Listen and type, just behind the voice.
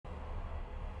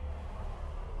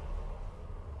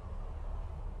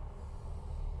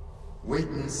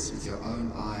Witness with your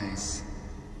own eyes,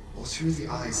 or through the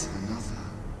eyes of another,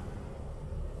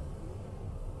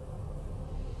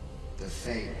 the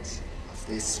fate of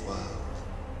this world.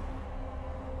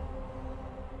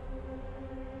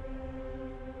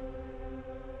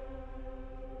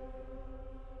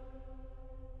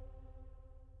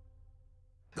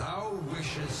 Thou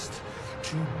wishest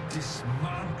to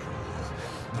dismantle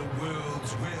the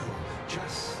world's will,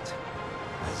 just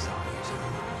as I do.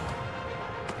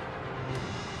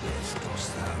 Yet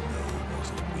dost thou know what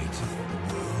awaiteth the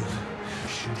world,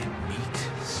 should it meet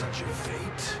such a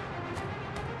fate?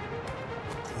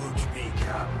 'Twould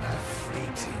become a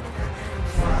fleeting,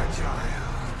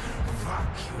 fragile,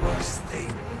 vacuous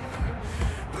thing,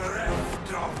 bereft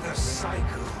of the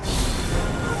cycle.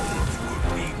 Naught would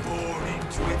be born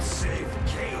into its save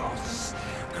chaos,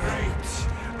 great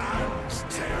and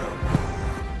terrible.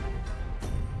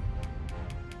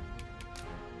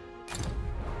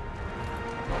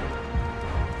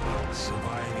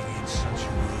 Surviving in such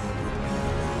a world would be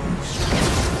no strength.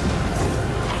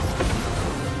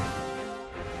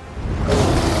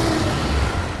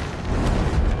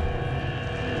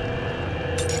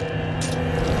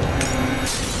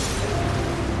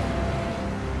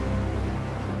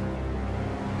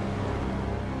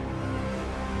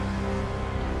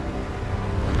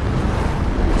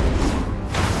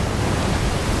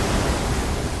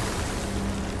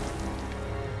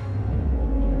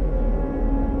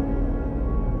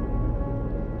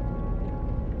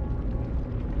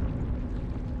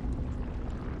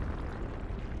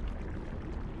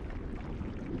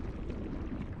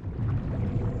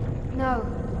 No,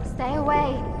 stay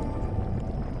away.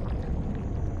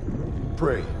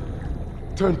 Pray.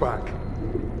 Turn back.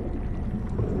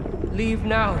 Leave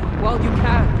now, while you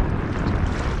can.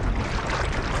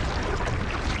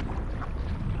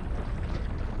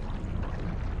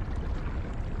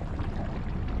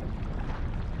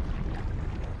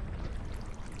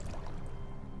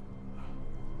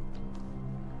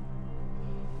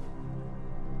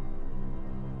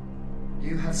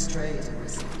 You have strayed,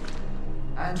 Arisen.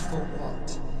 And for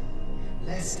what?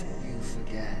 Lest you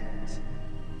forget.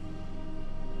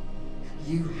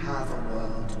 You have a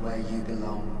world where you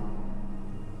belong.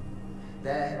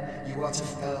 There, you are to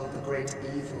fell the great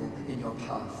evil in your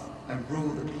path and rule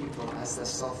the people as their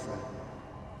sovereign.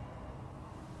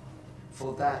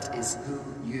 For that is who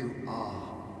you are.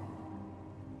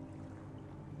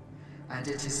 And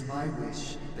it is my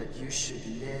wish that you should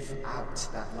live out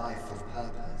that life of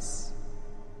purpose.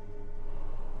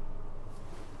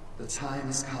 The time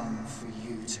has come for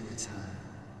you to return.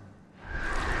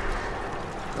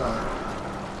 Go.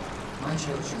 My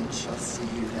children shall see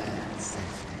you there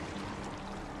safely.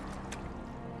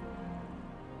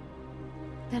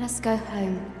 Let us go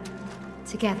home.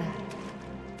 Together.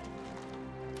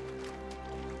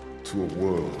 To a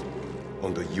world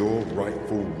under your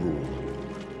rightful rule.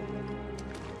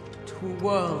 To a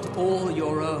world all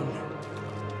your own.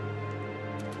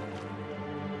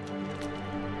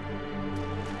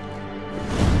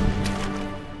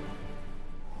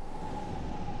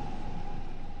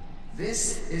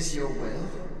 This is your will?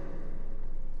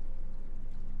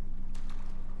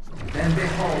 Then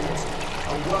behold,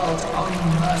 a world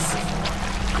unmerciful,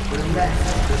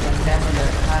 bereft with the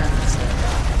benevolent hands of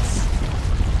gods.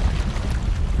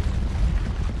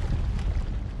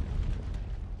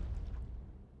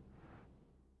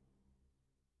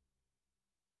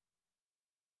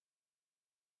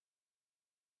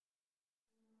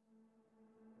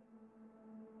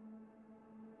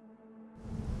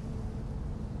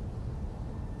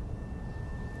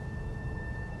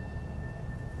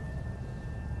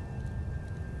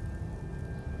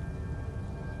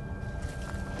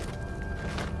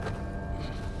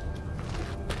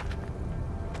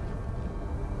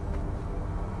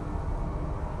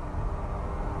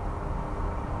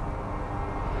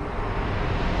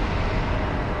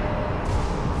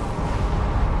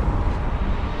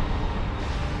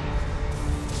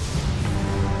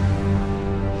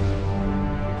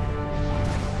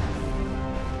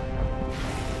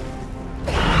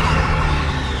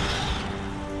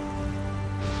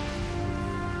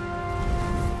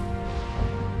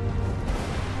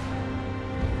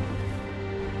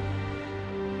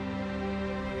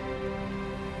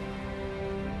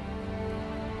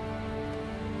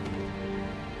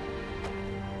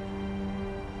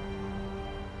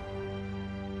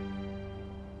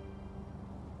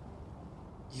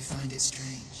 You find it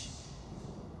strange.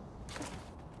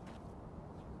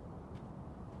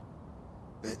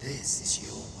 But this is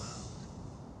your world.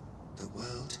 The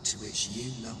world to which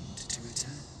you longed to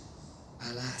return.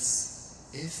 Alas,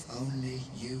 if only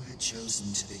you had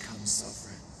chosen to become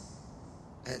sovereign.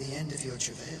 At the end of your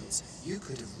travails, you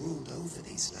could have ruled over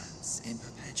these lands in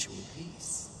perpetual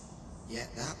peace. Yet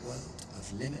that world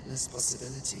of limitless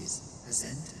possibilities has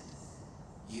ended.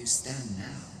 You stand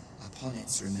now upon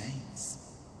its remains,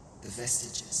 the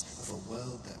vestiges of a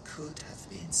world that could have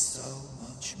been so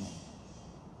much more.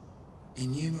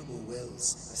 Innumerable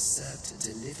wills have served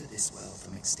to deliver this world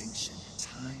from extinction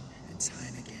time and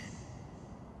time again.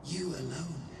 You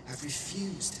alone have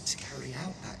refused to carry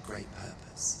out that great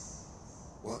purpose.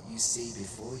 What you see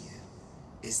before you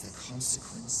is the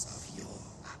consequence of your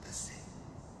apathy.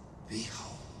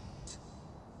 Behold.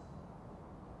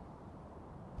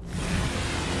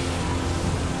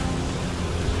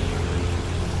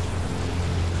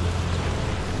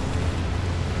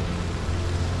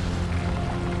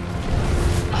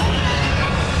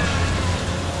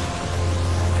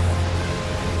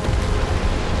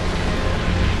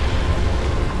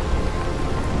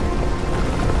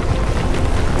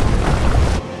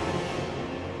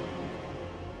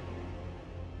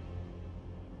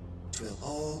 Will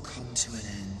all come to an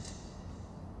end.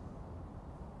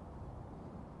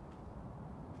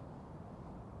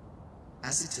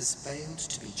 As it has failed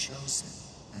to be chosen,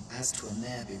 and as 'twill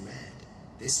ne'er be read,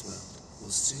 this world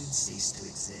will soon cease to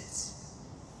exist.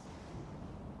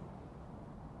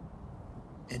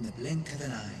 In the blink of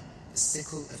an eye, the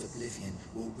sickle of oblivion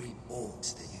will reap aught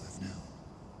that you have known.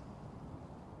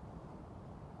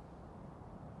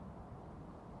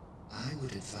 I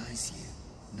would advise you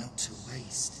not to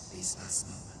waste these last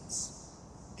moments.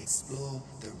 Explore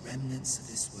the remnants of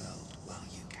this world while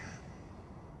you can.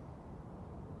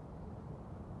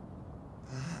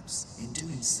 Perhaps, in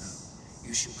doing so,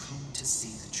 you shall come to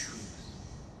see the truth.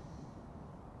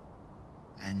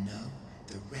 And know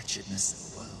the wretchedness of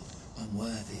a world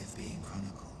unworthy of being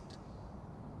chronicled.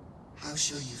 How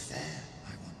shall you fare,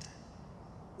 I wonder?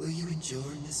 Will you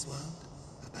endure in this world,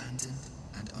 abandoned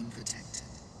and unprotected?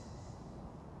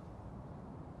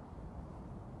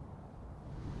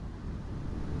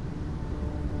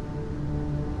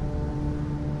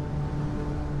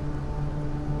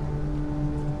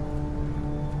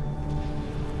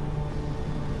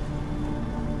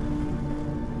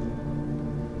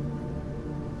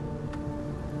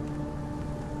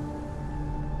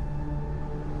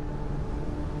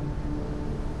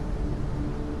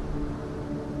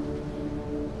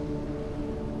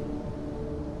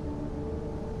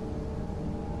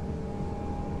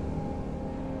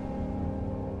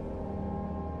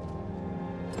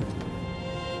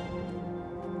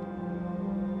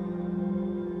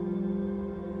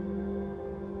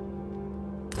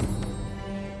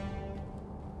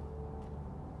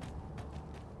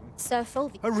 Sir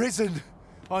Fulvi. Arisen!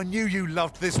 I knew you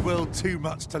loved this world too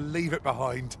much to leave it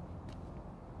behind.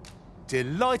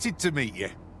 Delighted to meet you.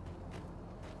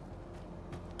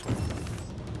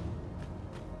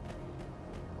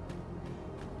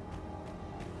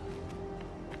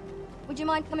 Would you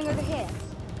mind coming over here?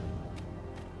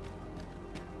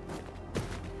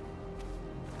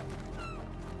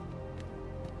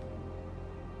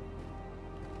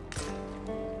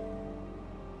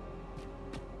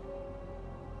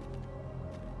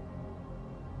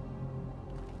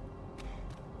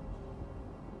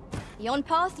 The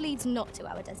on-path leads not to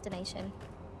our destination.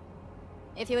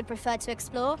 If you would prefer to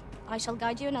explore, I shall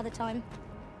guide you another time.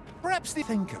 Perhaps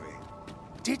think of it.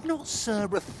 Did not Sir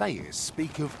Ratheus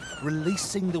speak of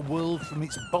releasing the world from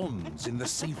its bonds in the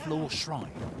seafloor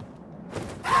shrine?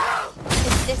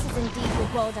 If this is indeed your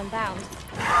world unbound,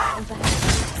 then perhaps you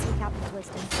should seek out his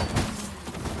wisdom.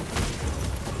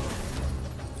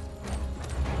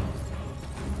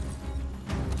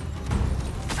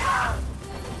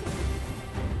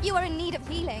 You are in need of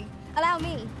healing. Allow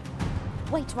me.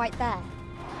 Wait right there.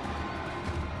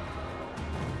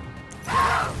 The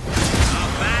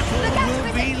battle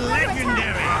will be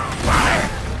legendary!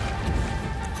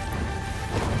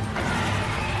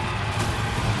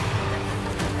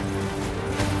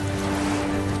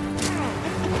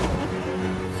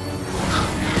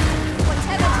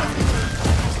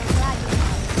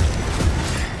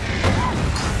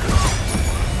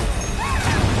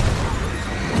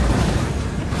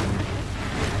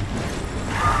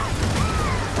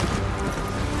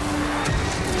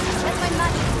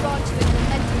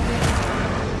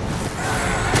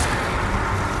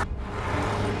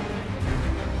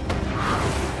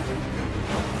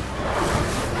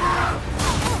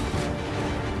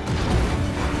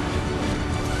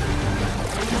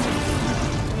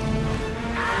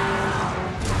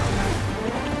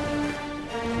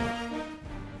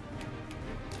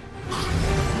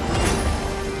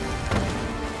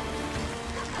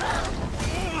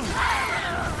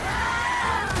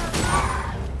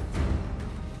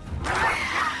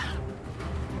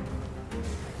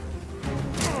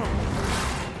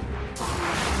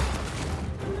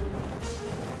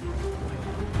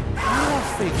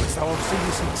 thing as though I've seen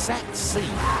this exact scene.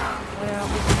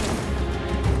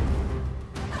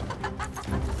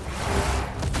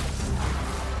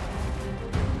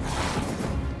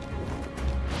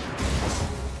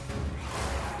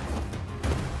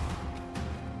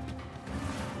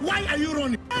 Why are you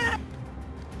running?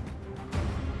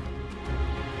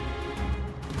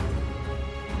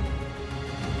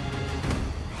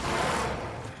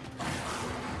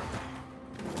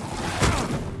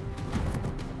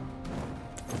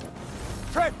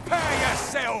 Prepare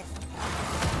yourself!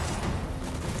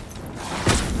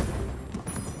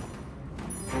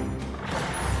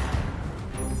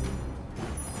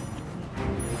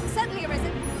 Certainly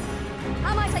arisen.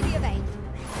 How might I be of aid?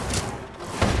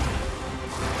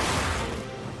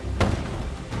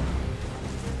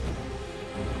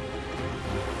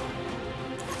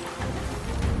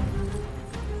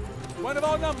 One of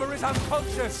our number is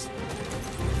unconscious.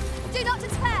 Do not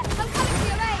despair. I'm coming to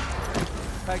your aid.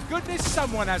 Thank goodness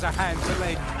someone has a hand to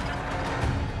lend.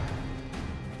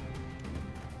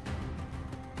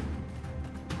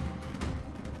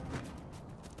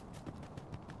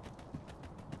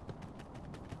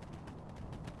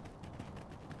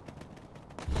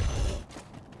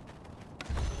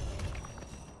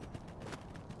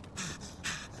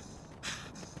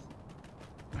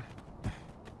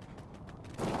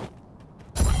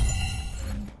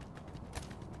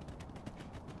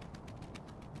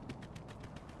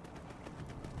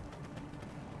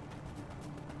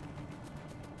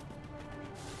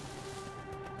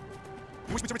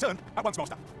 You wish me to return? At once,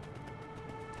 Master.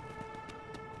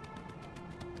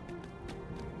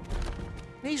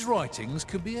 These writings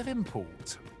could be of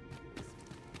import.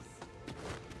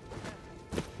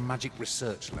 Magic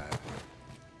Research Lab.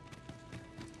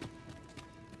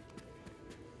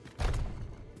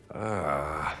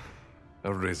 Ah,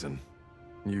 Arisen.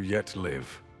 You yet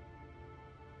live.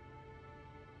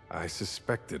 I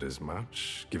suspected as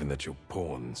much, given that your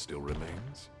pawn still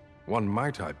remains. One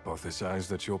might hypothesize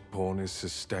that your pawn is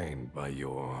sustained by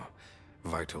your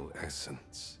vital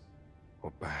essence. Or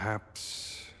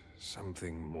perhaps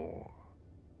something more.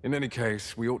 In any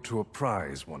case, we ought to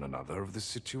apprise one another of the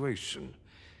situation.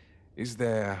 Is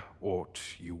there aught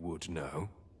you would know?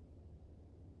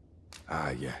 Ah,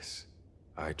 yes.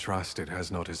 I trust it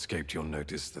has not escaped your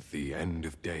notice that the end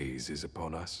of days is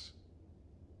upon us.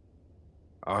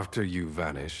 After you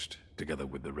vanished, together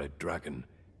with the Red Dragon,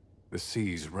 the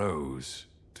seas rose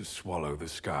to swallow the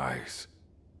skies.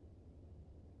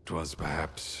 'Twas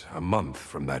perhaps a month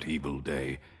from that evil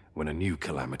day when a new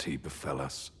calamity befell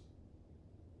us.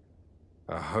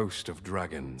 A host of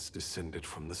dragons descended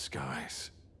from the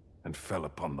skies and fell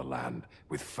upon the land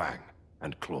with fang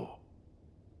and claw.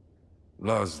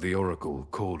 Luz the Oracle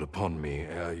called upon me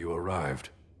ere you arrived.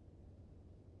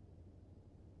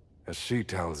 As she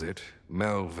tells it,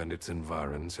 Melve and its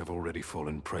environs have already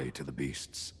fallen prey to the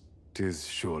beasts. 'Tis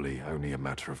surely only a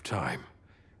matter of time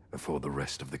before the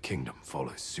rest of the kingdom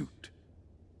follows suit.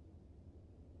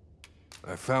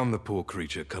 I found the poor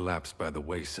creature collapsed by the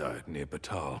wayside near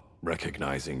Batal.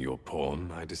 Recognizing your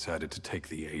pawn, I decided to take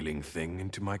the ailing thing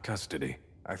into my custody.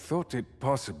 I thought it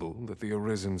possible that the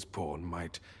Arisen's pawn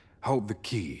might hold the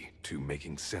key to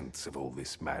making sense of all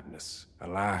this madness.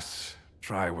 Alas,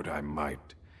 try what I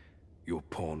might, your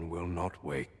pawn will not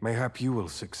wake. Mayhap you will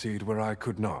succeed where I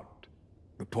could not.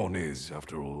 The pawn is,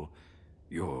 after all,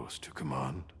 yours to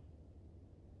command.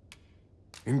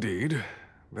 Indeed,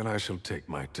 then I shall take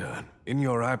my turn. In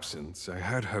your absence, I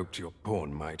had hoped your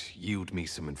pawn might yield me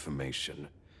some information.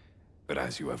 But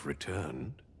as you have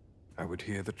returned, I would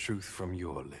hear the truth from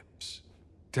your lips.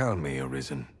 Tell me,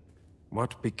 Arisen,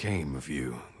 what became of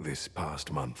you this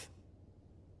past month?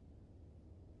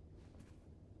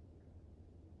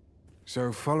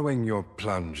 So, following your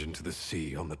plunge into the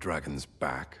sea on the dragon's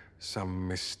back, some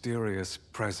mysterious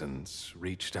presence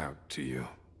reached out to you.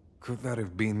 Could that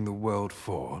have been the World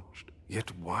Forged? Yet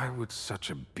why would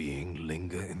such a being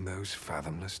linger in those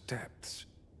fathomless depths?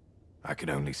 I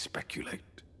can only speculate.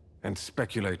 And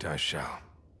speculate I shall.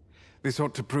 This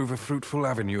ought to prove a fruitful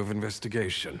avenue of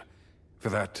investigation. For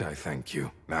that, I thank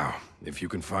you. Now, if you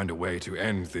can find a way to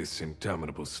end this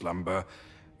interminable slumber,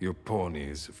 your pawn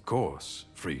is, of course,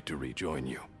 free to rejoin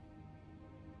you.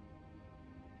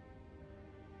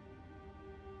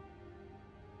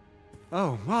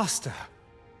 Oh, Master.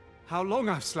 How long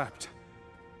I've slept.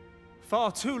 Far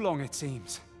too long, it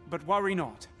seems. But worry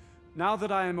not. Now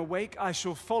that I am awake, I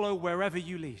shall follow wherever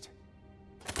you lead.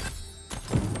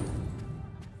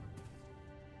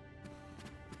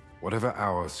 Whatever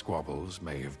our squabbles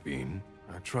may have been,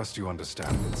 I trust you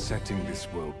understand that setting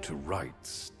this world to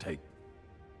rights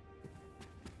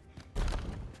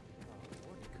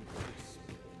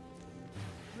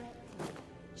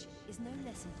is no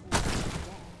less important than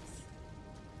theirs.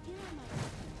 Here are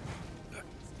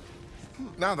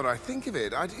my... Now that I think of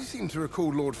it, I do seem to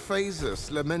recall Lord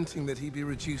Phasus lamenting that he be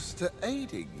reduced to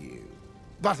aiding you.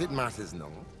 But it matters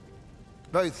not.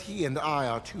 Both he and I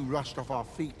are too rushed off our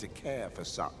feet to care for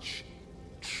such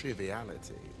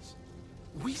trivialities.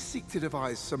 We seek to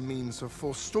devise some means of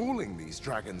forestalling these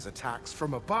dragons' attacks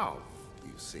from above,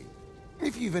 you see.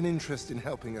 If you've an interest in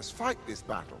helping us fight this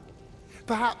battle,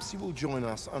 perhaps you will join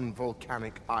us on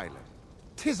Volcanic Island.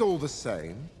 'Tis all the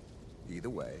same, either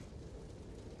way.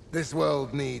 This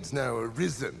world needs no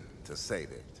Arisen to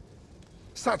save it.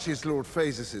 Such is Lord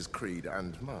Phasus' creed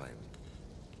and mine.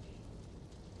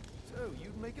 So,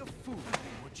 you'd make a fool of me,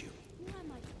 would you?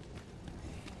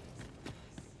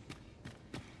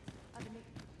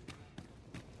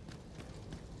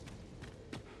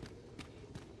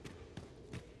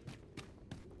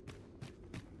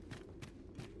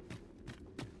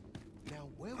 Now,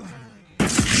 where was I?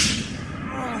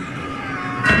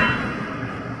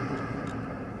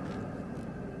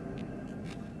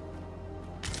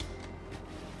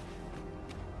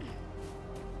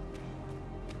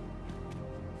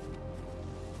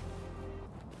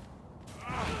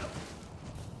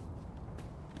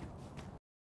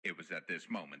 It was at this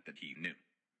moment that he knew.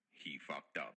 He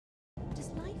fucked up.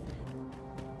 Just life.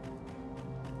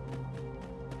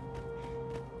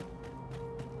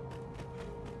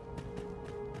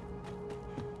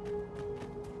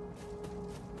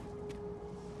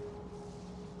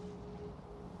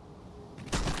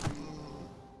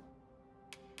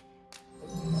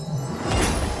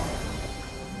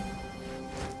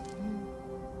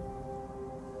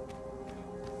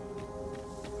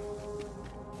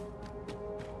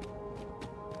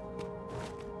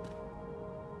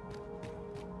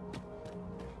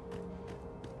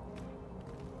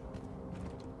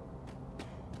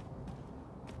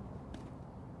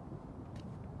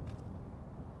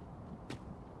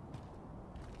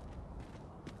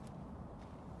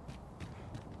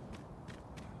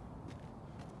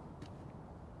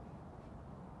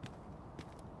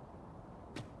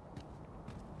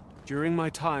 During my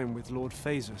time with Lord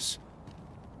Phasus,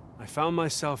 I found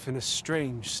myself in a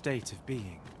strange state of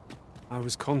being. I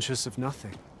was conscious of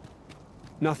nothing.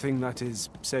 Nothing, that is,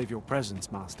 save your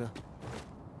presence, Master.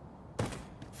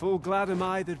 Full glad am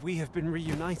I that we have been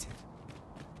reunited.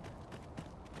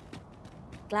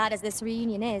 Glad as this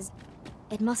reunion is,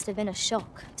 it must have been a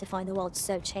shock to find the world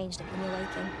so changed upon your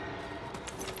waking.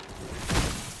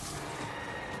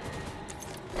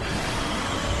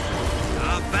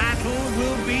 Our battle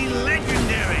will be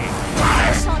legendary!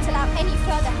 I shan't allow any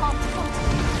further harm to come to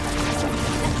me.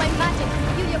 Let my magic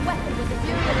imbue your weapon with the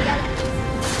fury of the elements.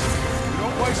 Do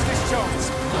not waste this chance.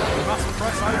 We must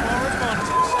press over our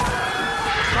advantage.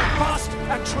 Strike fast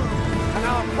and true, and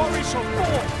our quarry shall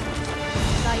fall!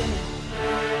 Naomi.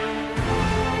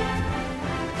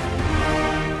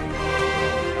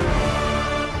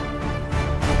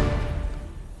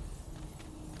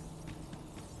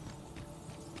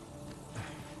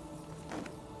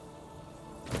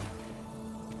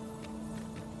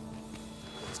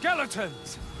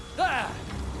 Skeletons! There!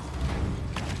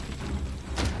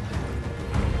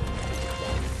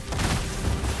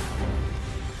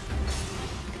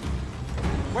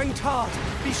 When tarred,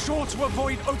 be sure to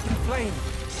avoid open flame.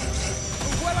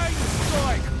 A well-aimed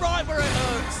strike, right where it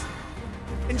hurts.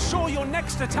 Ensure your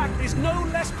next attack is no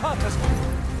less purposeful.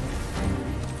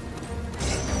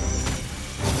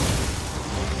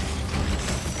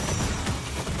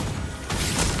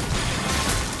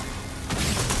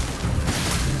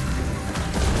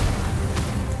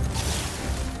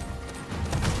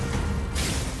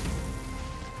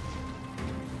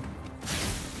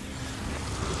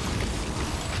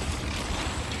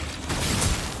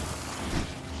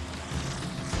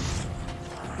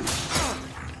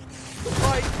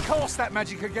 Cast that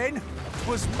magic again.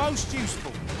 Was most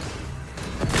useful.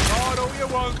 Hard all you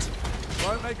won't.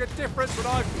 Won't make a difference when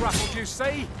I've grappled you,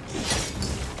 see?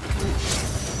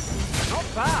 Not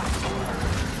bad.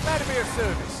 That'd be a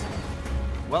service.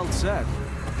 Well said.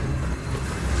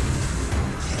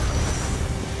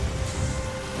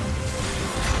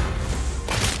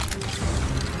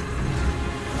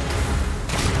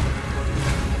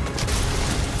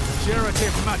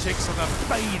 Generative magics are the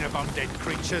bane of undead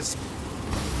creatures.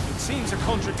 It seems a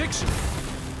contradiction,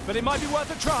 but it might be worth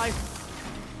a try.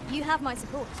 You have my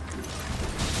support.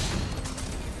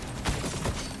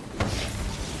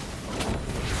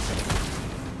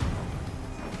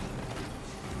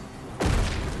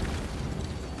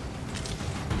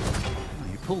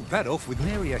 You pulled that off with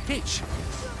nary a hitch.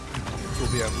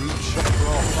 It'll be a rude shock for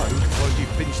our foe while you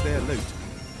finish their loot.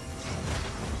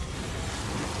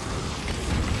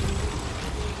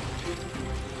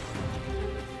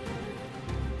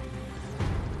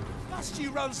 do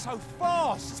you run so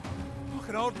fast? I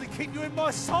can hardly keep you in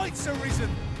my sights, Arisen.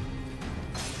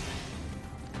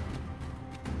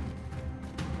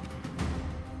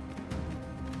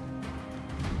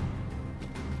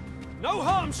 No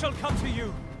harm shall come to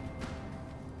you!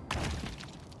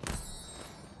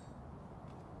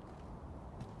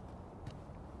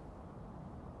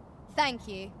 Thank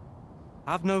you.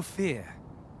 Have no fear.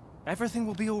 Everything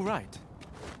will be all right.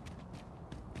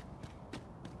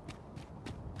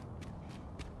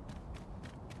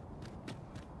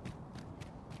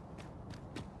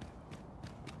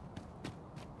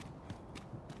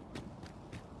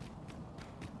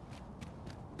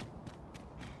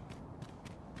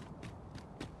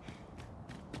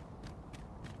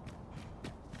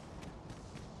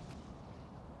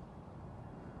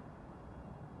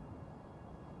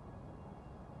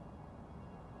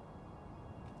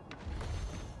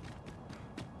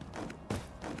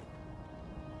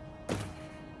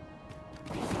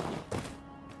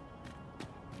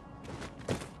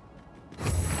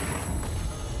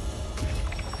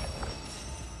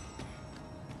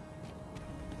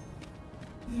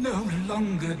 No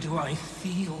longer do I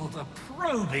feel the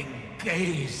probing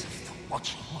gaze of the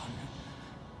Watching One.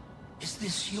 Is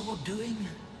this your doing,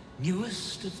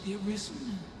 newest of the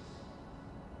Arisen?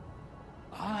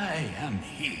 I am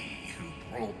he who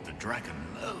brought the dragon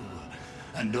low,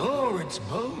 and o'er its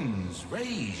bones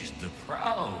raised the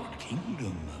proud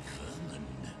kingdom of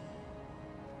Vermin.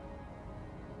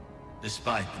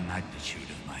 Despite the magnitude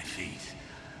of my feat,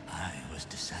 I was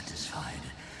dissatisfied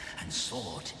and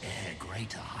sought e'er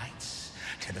greater heights,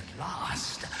 till at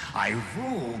last I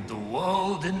ruled the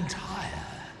world entire.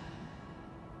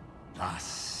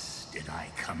 Thus did I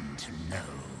come to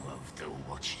know of the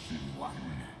Watching One.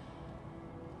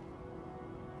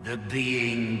 The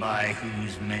being by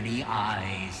whose many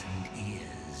eyes and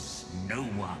ears no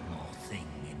one or thing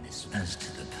in this... As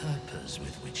to the purpose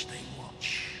with which they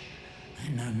watch, I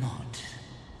know not.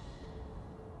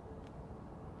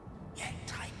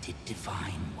 Yet I did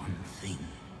divine one thing.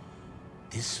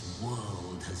 This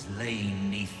world has lain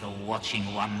neath the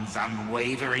Watching One's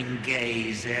unwavering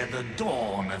gaze ere the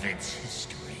dawn of its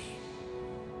history.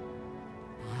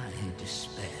 I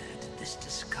despaired at this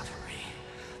discovery,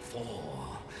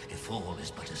 for if all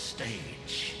is but a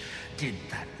stage, did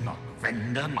that not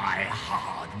render my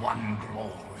hard-won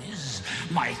glories,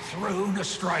 my throne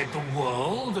astride the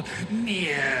world,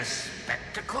 mere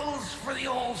spectacles for the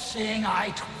all-seeing eye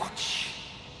to watch?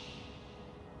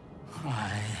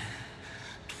 Aye,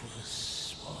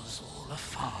 'twas all a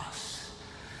farce,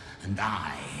 and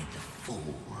I, the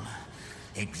fool,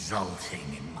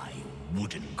 exulting in my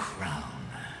wooden crown.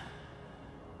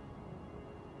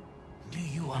 Do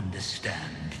you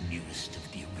understand, newest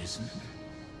of the Arisen?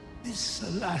 This,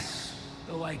 alas,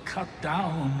 though I cut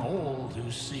down all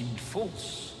who seemed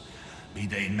false, be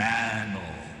they man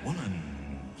or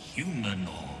woman, human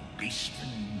or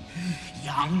beastman,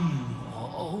 young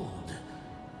or old,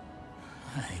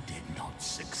 I did not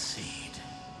succeed.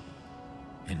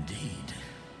 Indeed,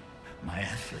 my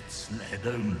efforts led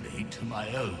only to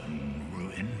my own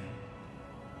ruin.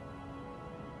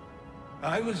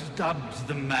 I was dubbed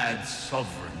the Mad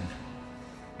Sovereign,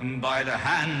 and by the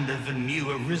hand of a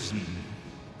new Arisen,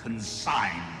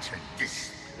 consigned to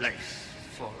this place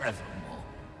forevermore.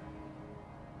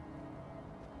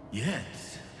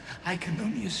 Yet, I can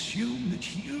only assume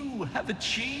that you have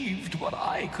achieved what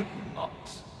I could not.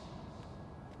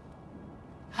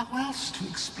 How else to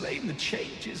explain the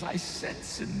changes I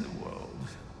sense in the world?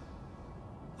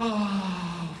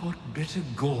 Ah, what bitter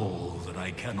gall that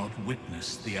I cannot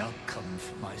witness the outcome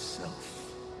for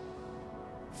myself.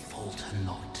 Falter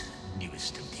not,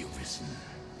 newest of the Arisen,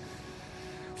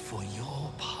 for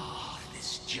your path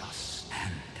is just,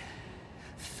 and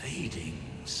fading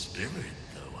spirit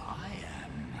though I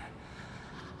am,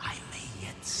 I may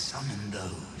yet summon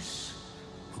those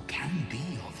who can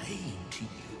be of aid to you.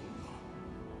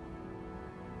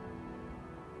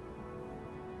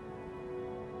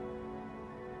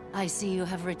 I see you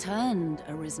have returned,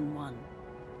 Arisen One.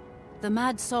 The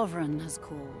Mad Sovereign has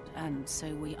called, and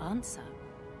so we answer.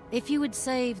 If you would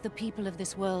save the people of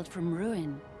this world from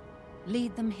ruin,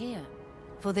 lead them here,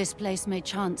 for this place may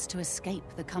chance to escape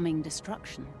the coming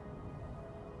destruction.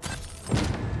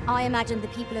 I imagine the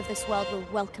people of this world will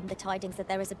welcome the tidings that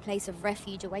there is a place of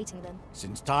refuge awaiting them.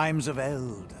 Since times of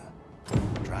Eld,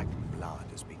 dragon blood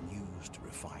has been used to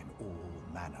refine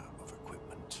all manner of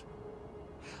equipment.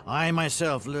 I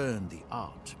myself learned the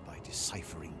art by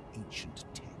deciphering ancient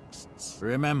texts.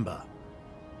 Remember,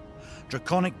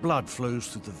 draconic blood flows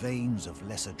through the veins of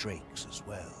lesser drakes as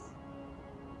well.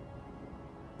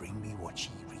 Bring me what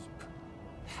ye reap,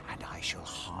 and I shall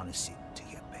harness it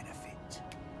your benefit.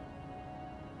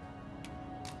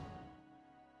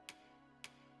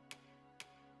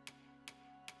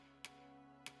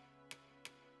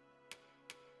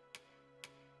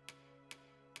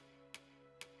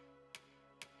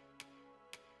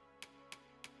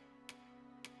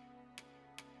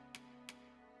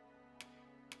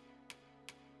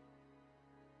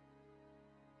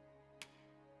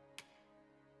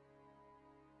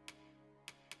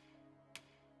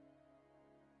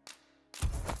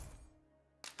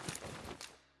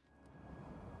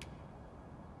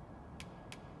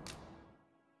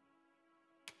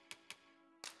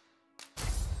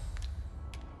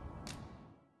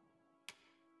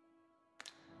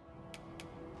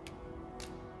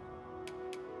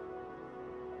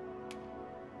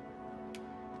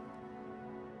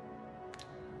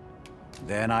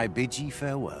 Then I bid ye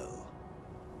farewell,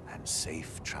 and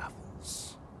safe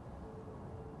travels.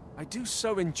 I do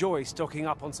so enjoy stocking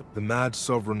up on some... The Mad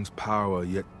Sovereign's power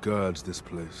yet girds this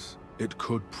place. It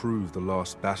could prove the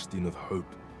last bastion of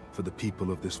hope for the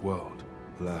people of this world.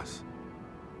 Alas,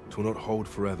 'twill not hold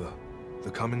forever.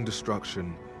 The coming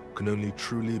destruction can only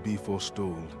truly be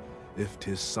forestalled if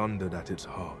 'tis sundered at its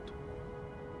heart.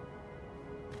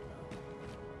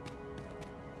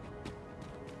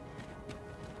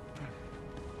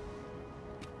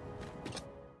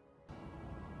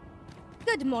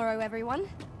 Good morrow, everyone.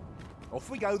 Off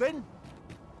we go then.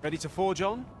 Ready to forge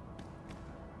on?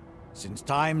 Since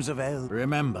times of eld,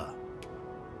 remember,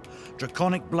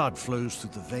 draconic blood flows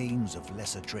through the veins of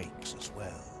lesser drakes as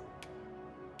well.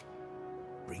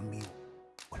 Bring me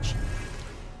what you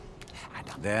will.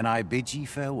 And then I bid ye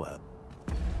farewell.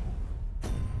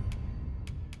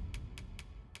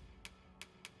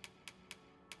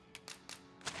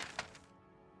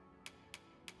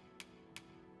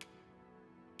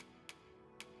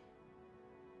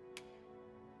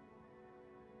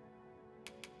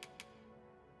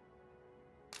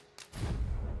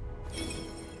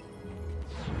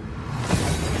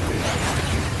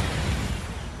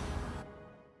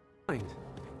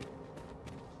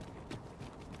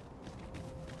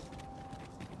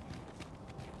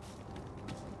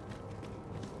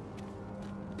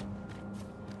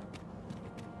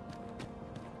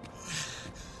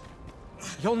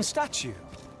 Yon statue.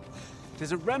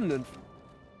 Tis a remnant.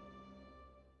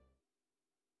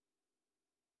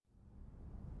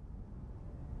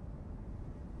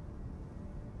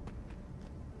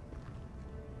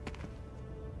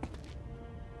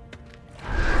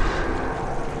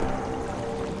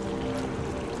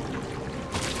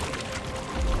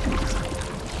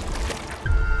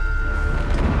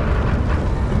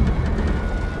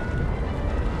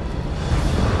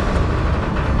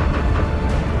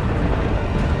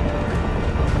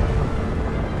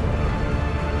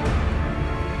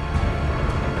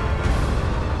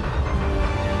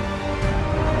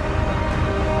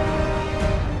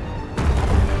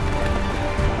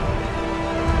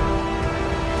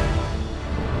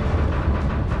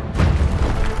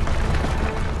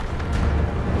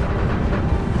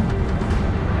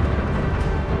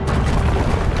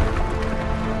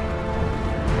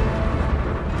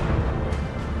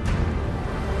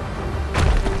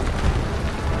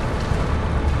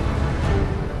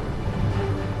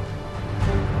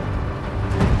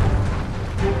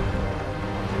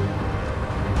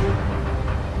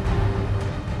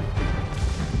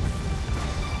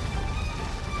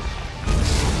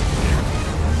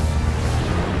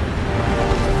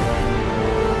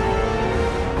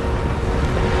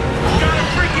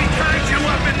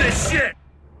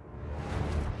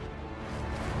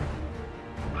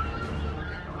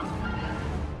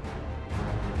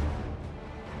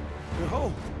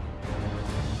 Behold!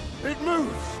 It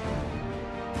moves!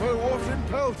 But what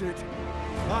impelled it?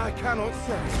 I cannot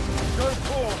say. Go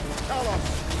forth, tell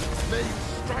us. May you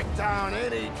strike down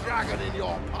any dragon in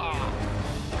your path.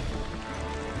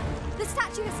 The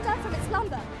statue has stirred from its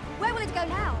slumber. Where will it go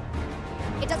now?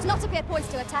 It does not appear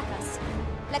poised to attack us.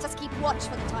 Let us keep watch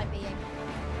for the time being.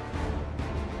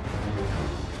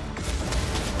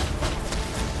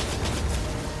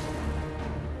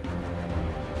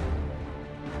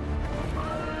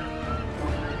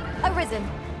 Arisen,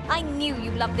 I knew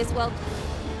you loved this world.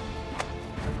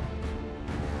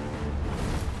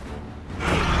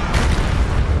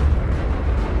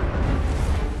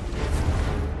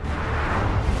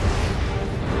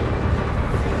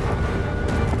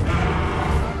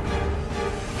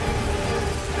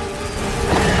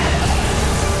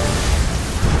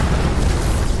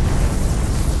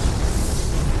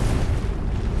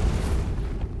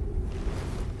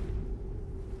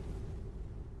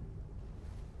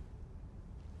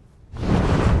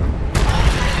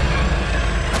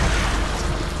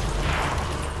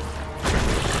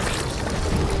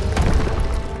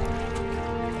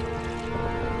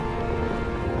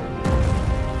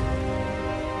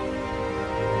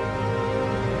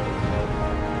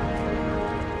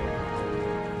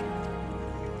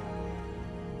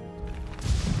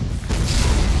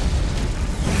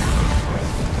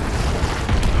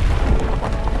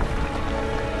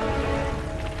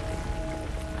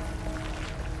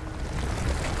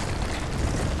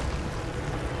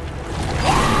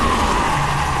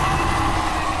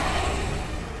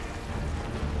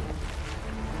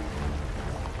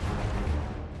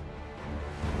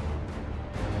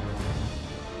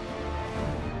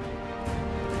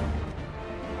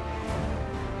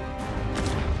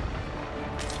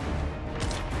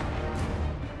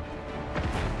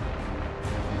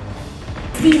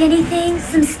 Need anything?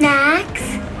 Some snacks?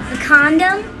 A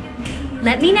condom?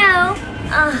 Let me know.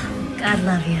 Oh, God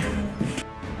love you.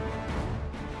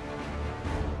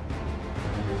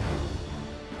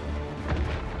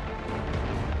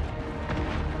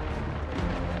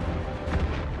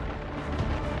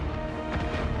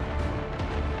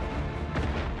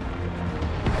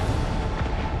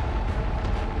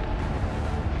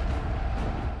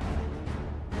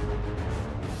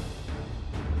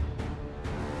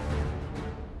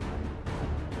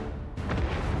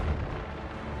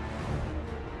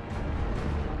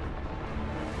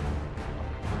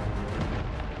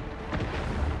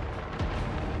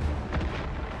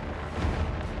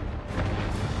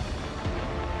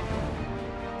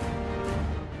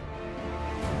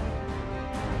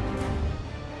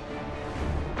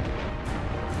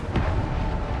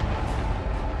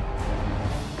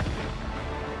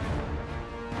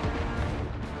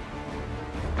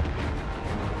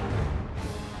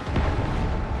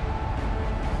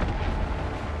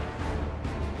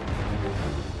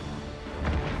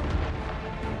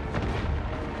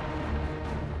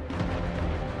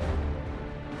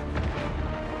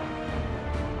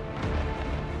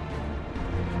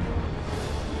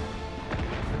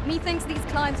 Methinks these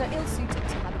climes are ill-suited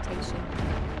to habitation.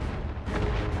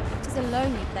 It is a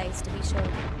lonely place, to be sure.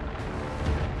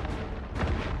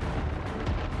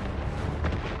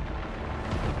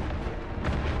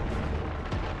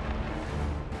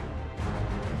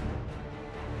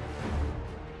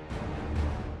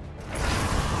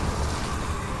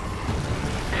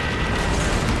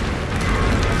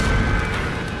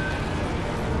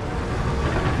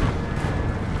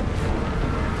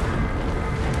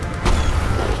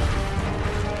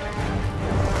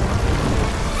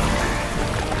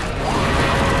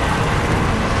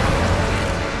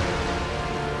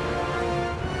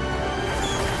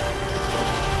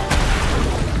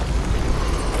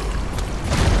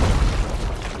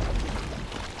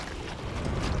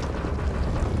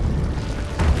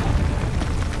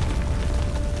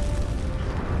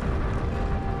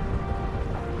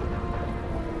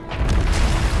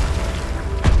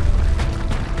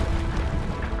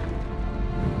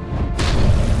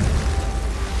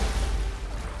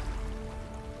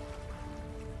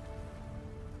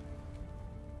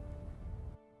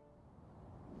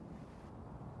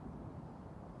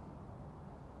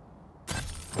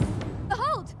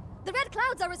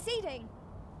 Are receding.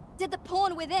 Did the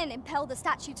pawn within impel the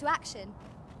statue to action?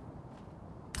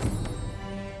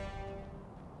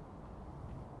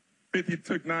 50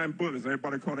 took 9 bullets.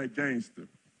 Everybody call that gangster.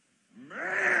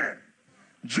 Man,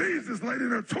 Jesus laid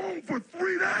in a tomb for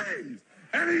 3 days,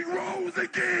 and he rose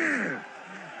again.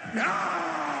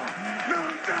 Ah,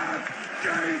 no, that's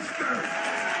gangster.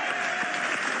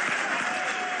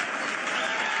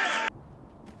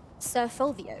 Sir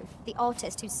Fulvio, the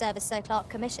artist whose service Sir Clark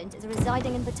commissioned, is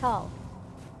residing in Batal.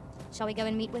 Shall we go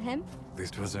and meet with him?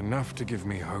 This was enough to give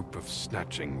me hope of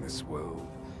snatching this world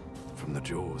from the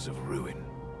jaws of ruin.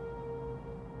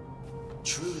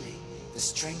 Truly, the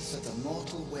strength of the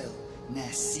mortal will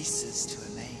ne'er ceases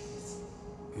to amaze.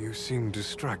 You seem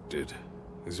distracted.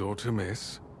 Is aught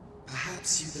amiss?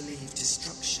 Perhaps you believe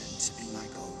destruction to be my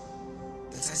goal,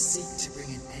 that I seek to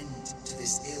bring an end to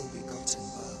this ill-begotten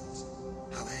world.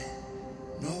 However,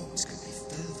 naught could be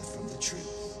further from the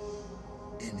truth.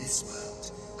 In this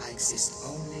world, I exist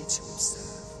only to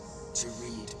observe, to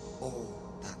read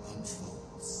all that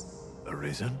unfolds.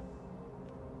 Arisen?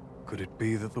 Could it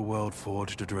be that the world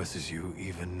forged addresses you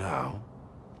even now?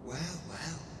 Well,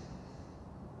 well.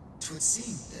 'Twould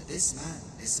seem that this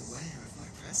man is aware of my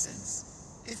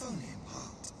presence, if only in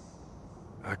part.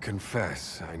 I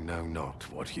confess I know not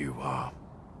what you are.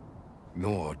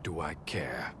 Nor do I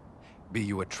care. Be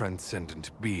you a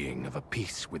transcendent being of a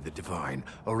piece with the divine,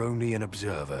 or only an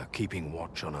observer keeping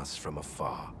watch on us from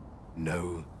afar.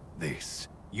 Know this.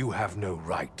 You have no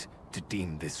right to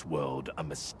deem this world a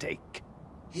mistake.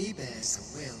 He bears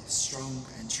a will strong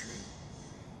and true.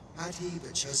 Had he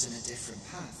but chosen a different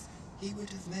path, he would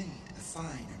have made a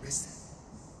fine Arisen.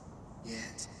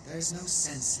 Yet, there is no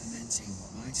sense lamenting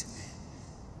what might have been,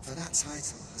 for that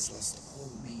title has lost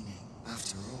all meaning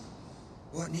after all.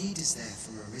 What need is there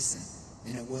for Arisen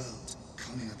in a world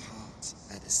coming apart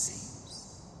at the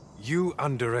seams? You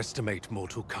underestimate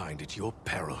mortal kind at your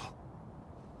peril.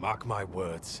 Mark my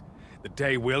words, the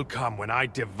day will come when I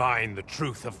divine the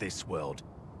truth of this world.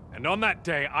 And on that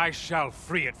day, I shall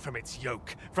free it from its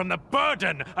yoke, from the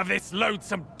burden of this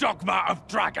loathsome dogma of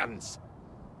dragons!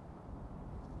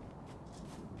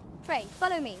 Pray,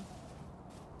 follow me.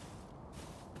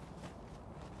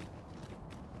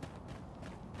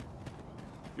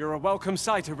 You're a welcome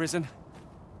sight, Arisen.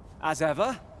 As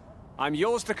ever, I'm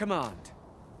yours to command.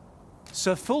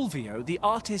 Sir Fulvio, the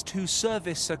artist whose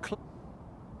service Sir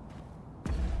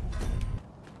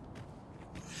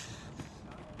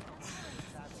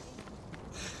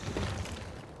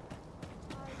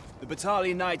The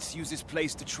Batali Knights use this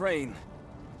place to train.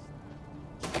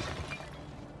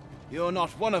 You're not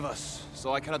one of us,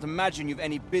 so I cannot imagine you've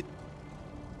any bit...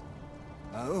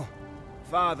 Oh?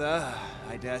 Farther,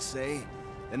 I dare say,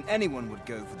 than anyone would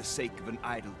go for the sake of an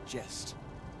idle jest.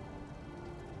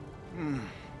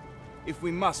 If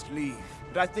we must leave,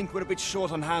 but I think we're a bit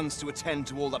short on hands to attend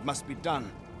to all that must be done.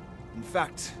 In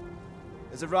fact,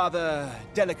 there's a rather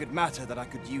delicate matter that I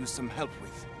could use some help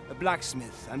with. A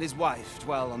blacksmith and his wife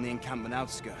dwell on the encampment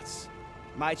outskirts.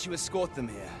 Might you escort them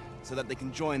here, so that they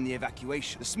can join the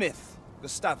evacuation? The smith,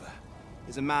 Gustava,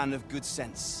 is a man of good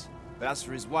sense. But as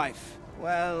for his wife,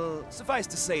 well, suffice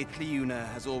to say, Cleuna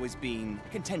has always been a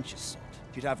contentious sort.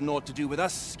 She'd have naught to do with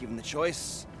us, given the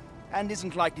choice, and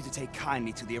isn't likely to take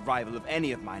kindly to the arrival of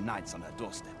any of my knights on her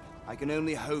doorstep. I can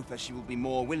only hope that she will be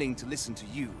more willing to listen to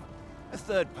you, a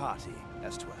third party,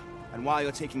 as 'twere. And while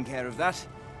you're taking care of that,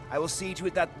 I will see to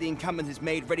it that the encampment is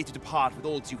made ready to depart with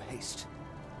all due haste.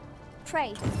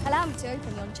 Pray, allow me to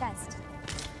open yon chest.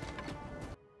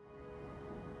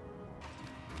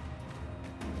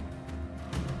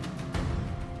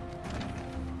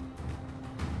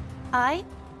 Aye?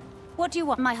 What do you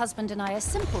want? My husband and I are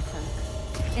simple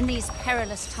folk. In these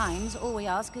perilous times, all we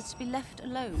ask is to be left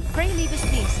alone. Pray leave us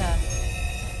be, sir.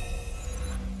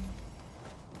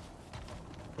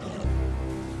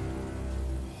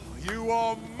 You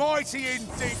are mighty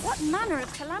indeed. What manner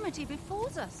of calamity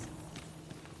befalls us?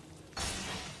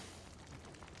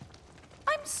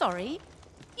 I'm sorry.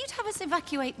 You'd have us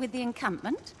evacuate with the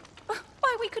encampment?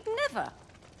 Why, we could never.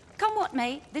 Come what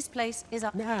may, this place is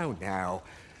up. Now.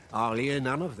 I'll hear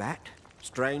none of that.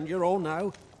 Stranger or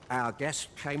no, our guest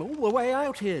came all the way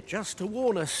out here just to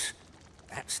warn us.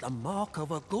 That's the mark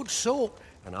of a good sort,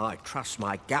 and I trust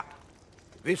my gut.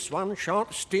 This one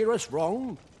shan't steer us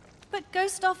wrong. But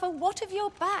Ghostoffer, what of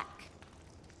your back?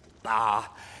 I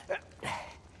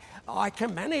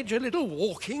can manage a little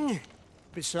walking.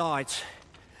 Besides,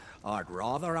 I'd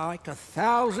rather hike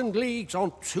 1,000 leagues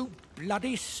on 2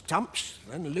 bloody stumps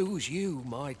than lose you,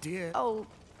 my dear. Oh,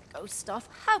 Ghostoff,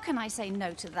 how can I say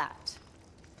no to that?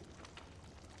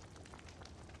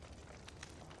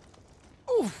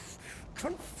 Oof!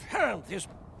 Confound this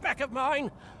back of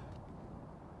mine!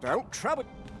 Don't trouble...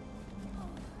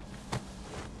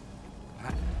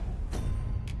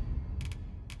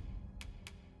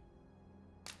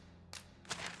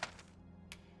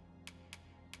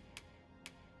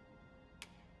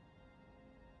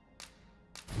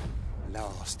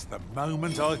 Last, the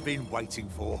moment I've been waiting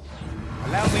for.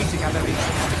 Allow me to gather these.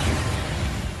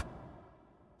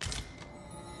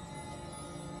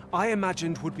 I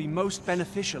imagined would be most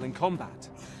beneficial in combat.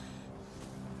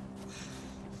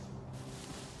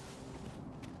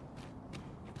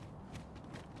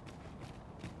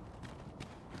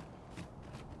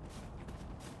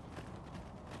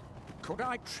 Could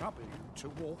I trouble you to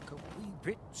walk a wee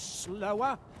bit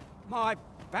slower? My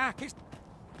back is...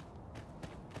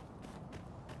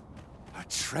 A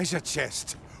treasure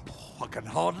chest. Oh, I can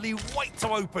hardly wait to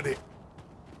open it.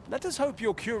 Let us hope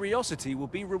your curiosity will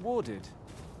be rewarded.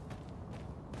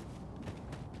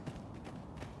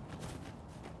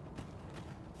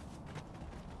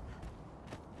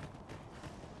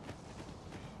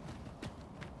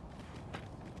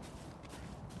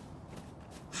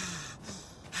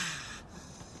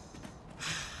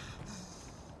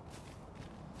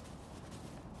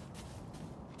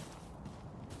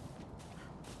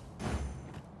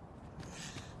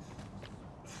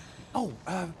 Oh,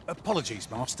 apologies,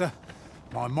 Master.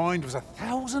 My mind was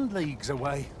 1,000 leagues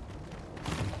away.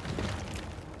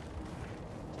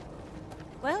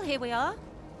 Well, here we are.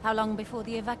 How long before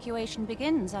the evacuation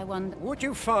begins, I wonder? Would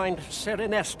you find Sir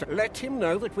Ernesto? Let him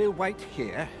know that we'll wait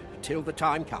here till the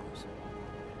time comes.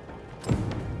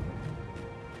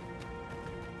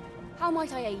 How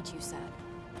might I aid you, sir?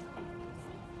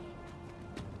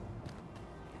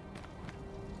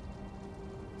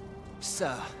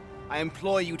 Sir, I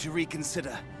implore you to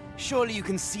reconsider. Surely you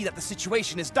can see that the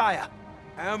situation is dire.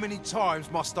 How many times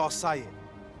must I say it?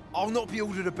 I'll not be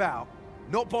ordered about.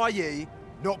 Not by ye,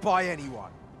 not by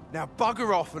anyone. Now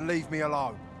bugger off and leave me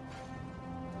alone.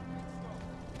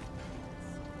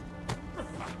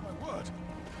 My word.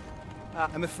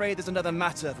 I'm afraid there's another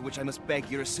matter for which I must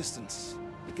beg your assistance.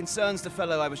 It concerns the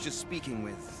fellow I was just speaking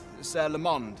with. Sir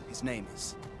Lamond, his name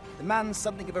is. The man's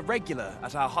something of a regular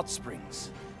at our hot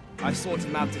springs. I sought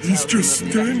him out to tell He's him just of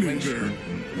the standing evacuation.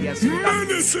 there, He has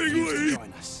menacingly. to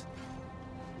join us.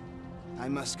 I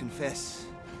must confess,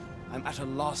 I'm at a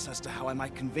loss as to how I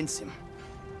might convince him.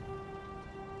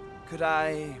 Could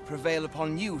I prevail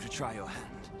upon you to try your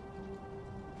hand?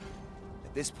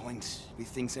 At this point,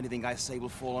 methinks anything I say will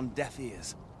fall on deaf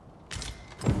ears.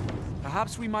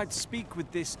 Perhaps we might speak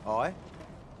with this... Aye?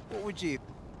 What would you...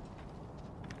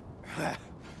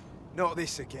 Not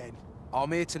this again.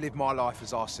 I'm here to live my life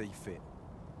as I see fit.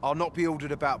 I'll not be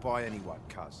ordered about by anyone,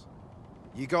 cuz.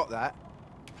 You got that?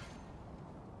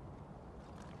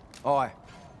 Aye.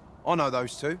 I know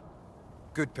those two.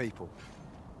 Good people.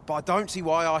 But I don't see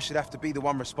why I should have to be the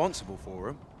one responsible for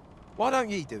them. Why don't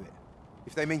ye do it?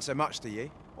 If they mean so much to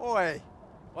ye. Oi!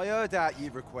 I heard out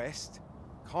your request.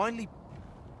 Kindly...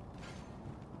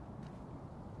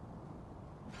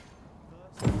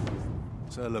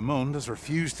 Sir Lamond has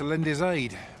refused to lend his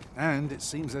aid, and it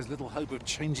seems there's little hope of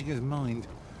changing his mind.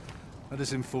 Let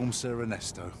us inform Sir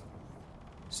Ernesto.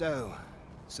 So,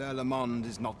 Sir Lamond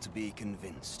is not to be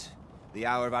convinced. The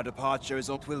hour of our departure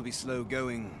will be slow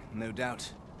going, no doubt.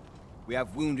 We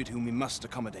have wounded whom we must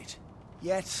accommodate.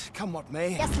 Yet, come what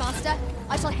may... Yes, Master.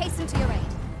 I shall hasten to your aid.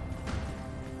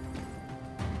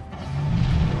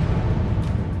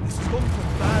 This has gone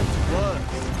from bad to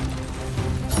worse.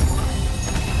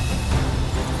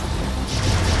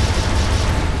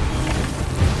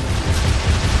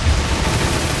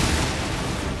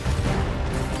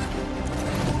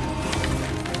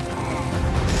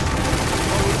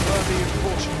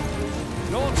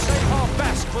 Lord save our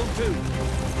best will do.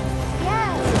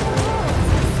 Yes,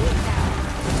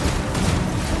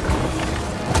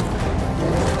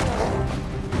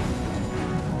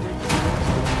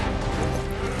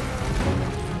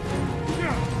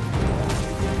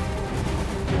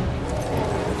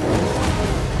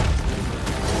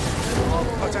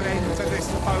 Put an end to this,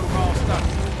 foe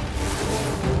master.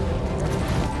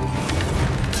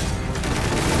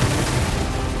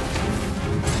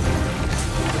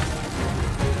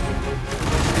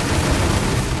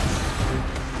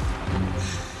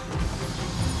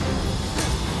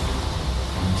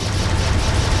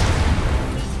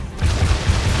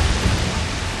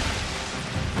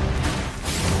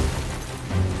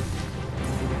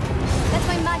 let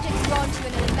my magic grant you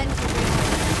an elemental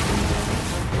wisdom.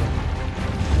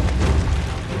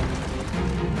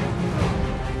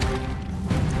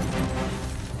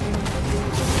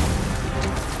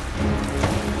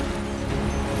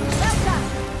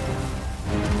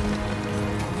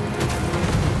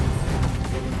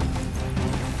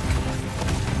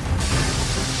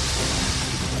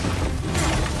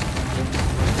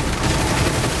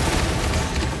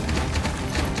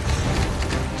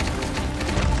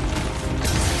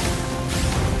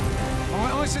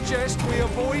 I suggest we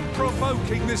avoid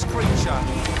provoking this creature.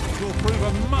 It will prove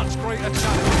a much greater challenge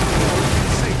than we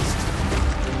insist.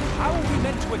 How are we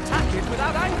meant to attack it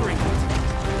without angering it?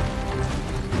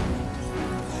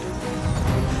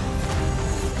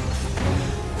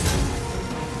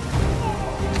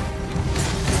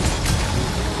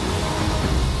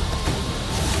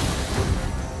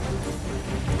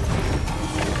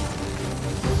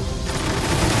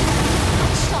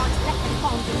 Shan't let them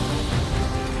harm you.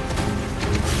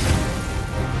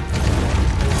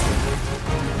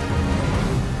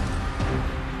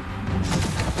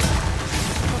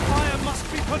 The fire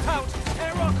must be put out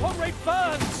ere our comrade burns.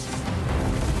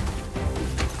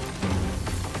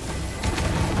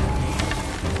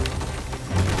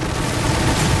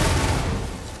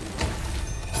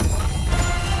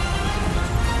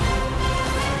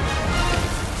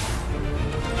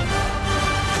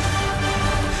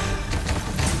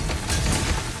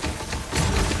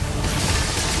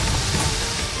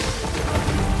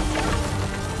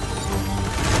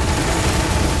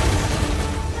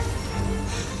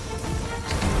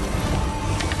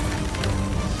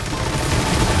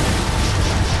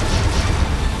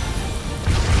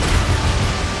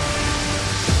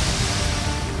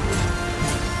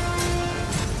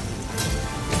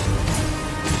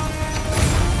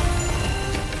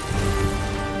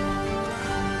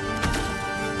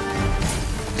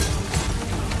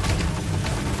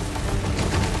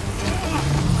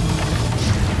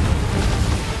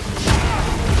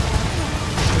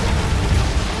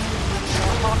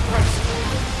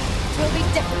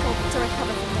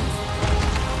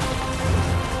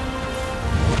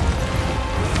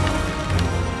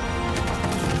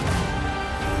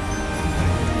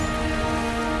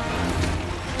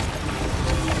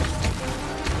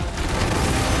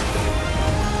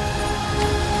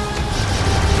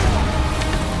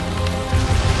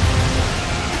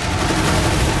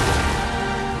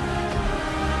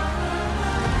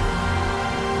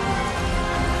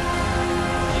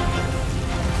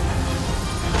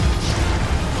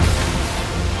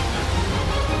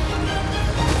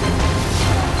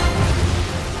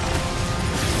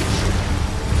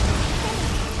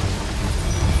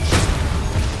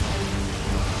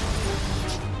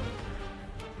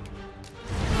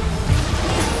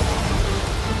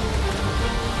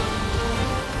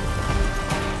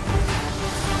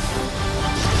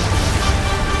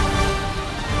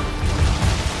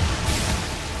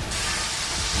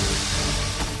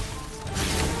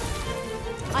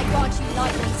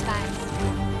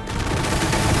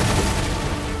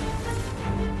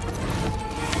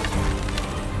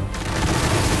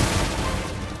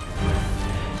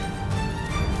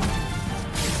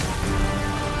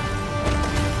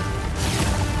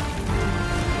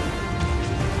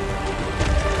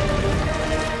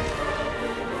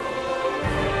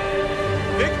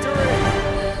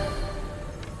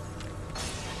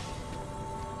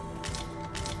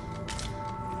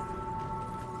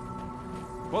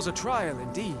 was a trial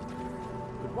indeed,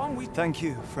 but one we... Thank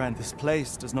you, friend. This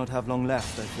place does not have long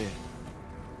left, I fear.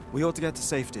 We ought to get to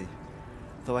safety,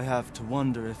 though I have to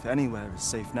wonder if anywhere is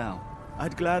safe now.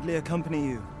 I'd gladly accompany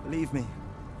you, believe me.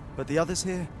 But the others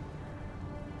here?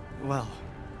 Well,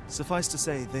 suffice to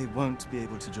say, they won't be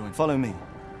able to join. Follow me.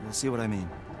 You'll see what I mean.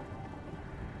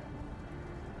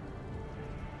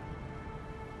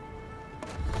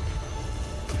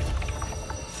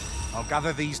 I'll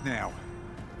gather these now.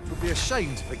 It would be a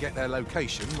shame to forget their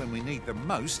location when we need them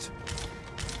most.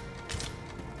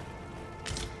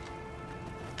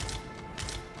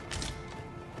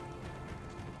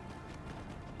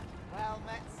 Well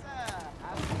met, sir.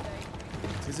 How do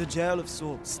they... It is a jail of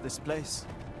sorts, this place.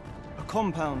 A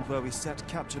compound where we set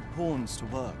captured pawns to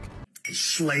work.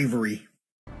 Slavery.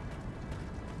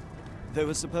 They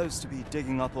were supposed to be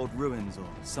digging up old ruins or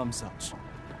some such.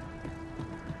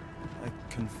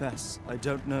 I confess, I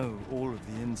don't know all of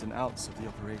the ins and outs of the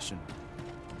operation.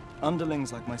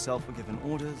 Underlings like myself were given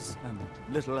orders, and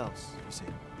little else, you see.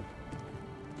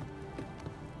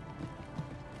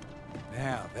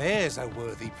 Now, there's a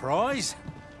worthy prize.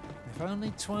 If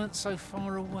only 'tweren't so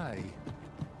far away.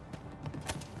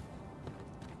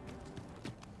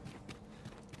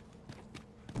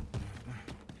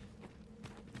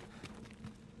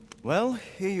 Well,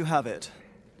 here you have it.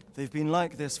 They've been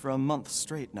like this for a month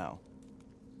straight now.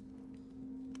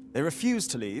 They refuse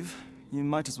to leave. You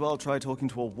might as well try talking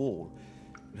to a wall.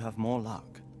 You'd have more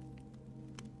luck.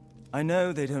 I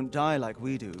know they don't die like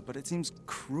we do, but it seems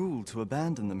cruel to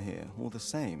abandon them here, all the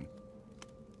same.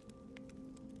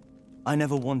 I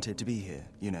never wanted to be here,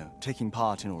 you know, taking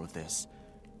part in all of this.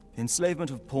 The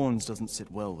enslavement of pawns doesn't sit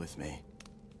well with me.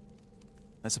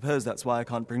 I suppose that's why I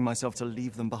can't bring myself to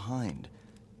leave them behind.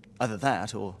 Either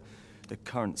that, or the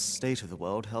current state of the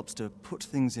world helps to put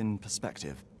things in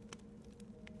perspective.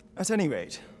 At any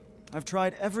rate, I've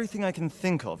tried everything I can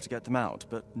think of to get them out,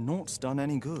 but naught's done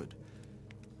any good.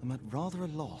 I'm at rather a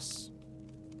loss.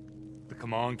 The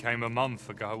command came a month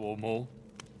ago or more.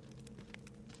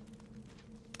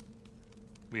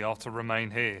 We are to remain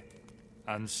here,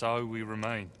 and so we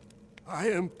remain. I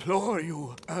implore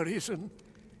you, Arisen.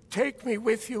 Take me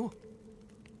with you.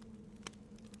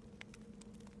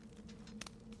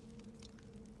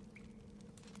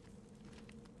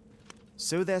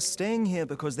 So they're staying here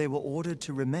because they were ordered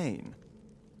to remain.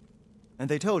 And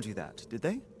they told you that, did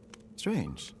they?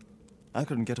 Strange. I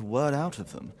couldn't get a word out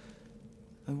of them.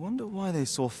 I wonder why they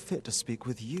saw fit to speak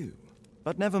with you.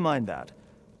 But never mind that.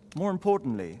 More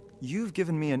importantly, you've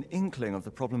given me an inkling of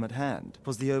the problem at hand. It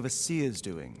was the Overseer's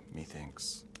doing,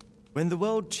 methinks. When the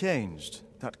world changed,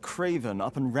 that craven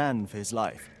up and ran for his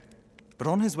life. But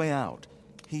on his way out,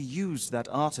 he used that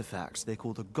artifact they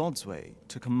call the God's Way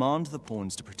to command the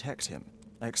pawns to protect him.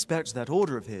 I expect that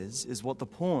order of his is what the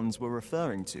pawns were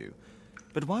referring to.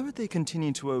 But why would they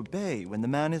continue to obey when the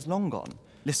man is long gone?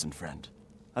 Listen, friend,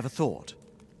 I've a thought.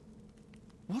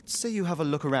 What say you have a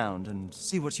look around and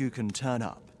see what you can turn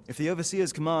up? If the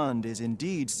Overseer's command is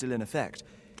indeed still in effect,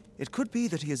 it could be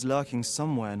that he is lurking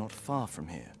somewhere not far from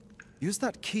here. Use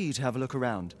that key to have a look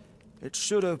around. It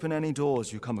should open any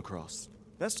doors you come across.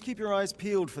 Best keep your eyes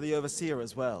peeled for the Overseer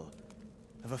as well.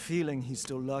 I have a feeling he's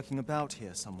still lurking about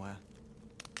here somewhere.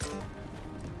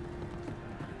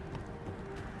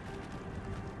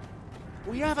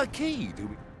 We have a key, do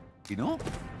we? You know?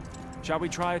 Shall we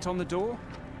try it on the door?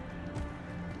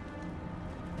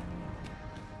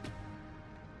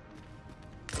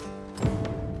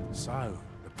 So,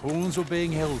 the pawns were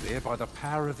being held here by the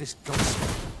power of this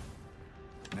gospel.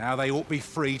 Now they ought to be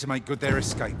free to make good their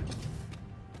escape.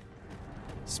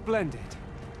 Splendid.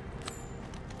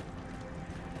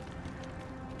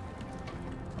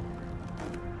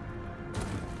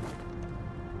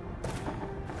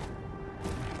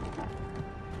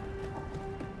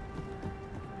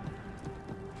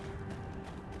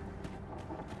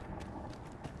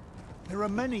 There are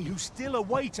many who still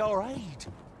await our aid.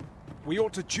 We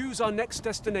ought to choose our next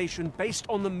destination based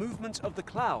on the movement of the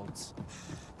clouds.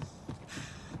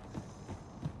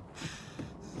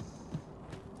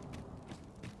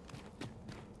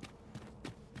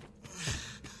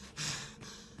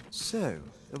 So,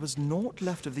 there was naught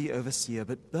left of the Overseer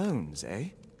but bones, eh?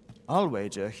 I'll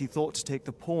wager he thought to take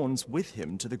the pawns with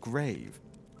him to the grave.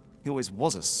 He always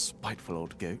was a spiteful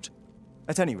old goat.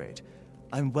 At any rate,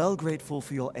 I'm well grateful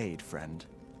for your aid, friend.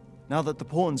 Now that the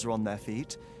pawns are on their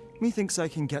feet, methinks I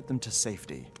can get them to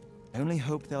safety. I only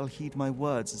hope they'll heed my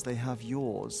words as they have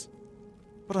yours.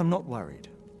 But I'm not worried.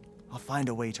 I'll find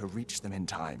a way to reach them in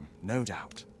time, no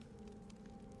doubt.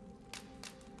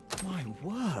 My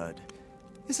word!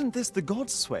 Isn't this the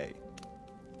God's Way?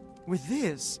 With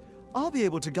this, I'll be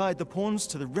able to guide the pawns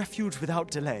to the refuge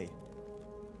without delay.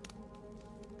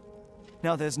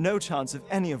 Now there's no chance of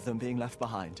any of them being left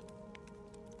behind.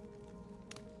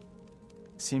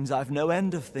 Seems I've no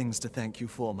end of things to thank you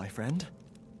for, my friend.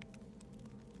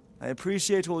 I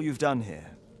appreciate all you've done here.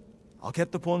 I'll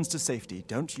get the pawns to safety,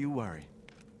 don't you worry.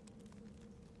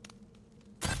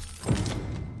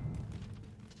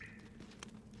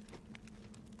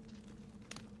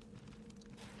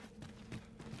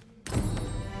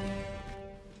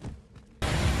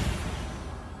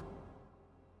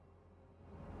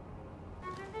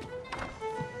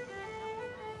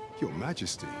 Your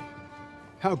Majesty,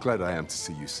 how glad I am to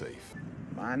see you safe.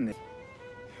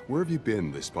 Where have you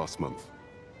been this past month?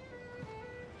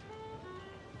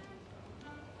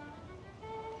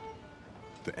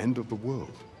 The end of the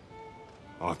world?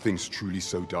 Are things truly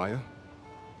so dire?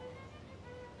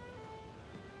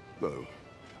 Though,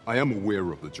 I am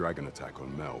aware of the dragon attack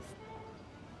on Melv.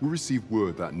 We received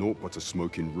word that naught but a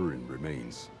smoking ruin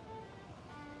remains.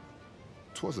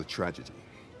 'Twas a tragedy,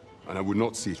 and I would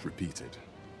not see it repeated.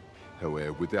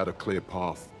 However, without a clear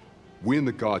path, we in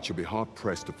the Guard shall be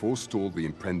hard-pressed to forestall the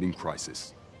impending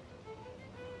crisis.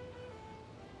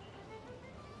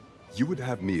 You would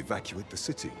have me evacuate the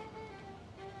city?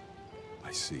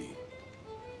 I see.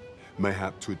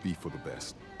 Mayhap 'twould be for the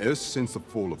best. Ever since the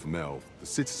fall of Melv, the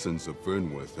citizens of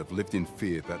Vernworth have lived in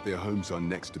fear that their homes are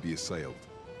next to be assailed.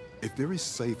 If there is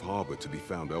safe harbor to be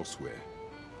found elsewhere,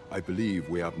 I believe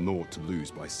we have naught to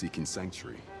lose by seeking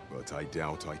sanctuary. But I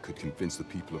doubt I could convince the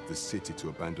people of this city to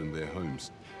abandon their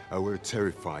homes, however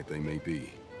terrified they may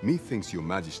be. Methinks your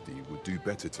Majesty would do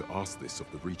better to ask this of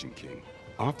the Regent King.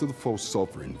 After the false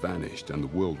sovereign vanished and the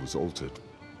world was altered,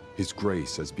 His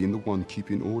Grace has been the one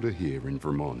keeping order here in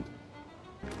Vermont.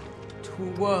 To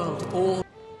world all...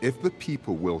 If the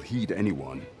people will heed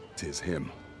anyone, 'tis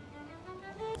him.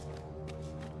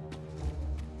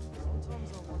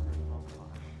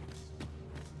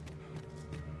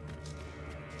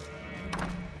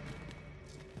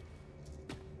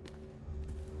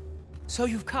 So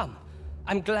you've come.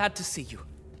 I'm glad to see you.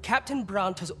 Captain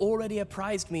Brandt has already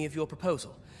apprised me of your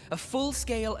proposal. A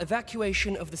full-scale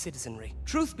evacuation of the citizenry.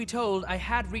 Truth be told, I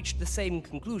had reached the same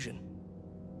conclusion.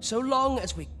 So long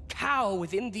as we cower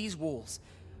within these walls,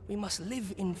 we must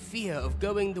live in fear of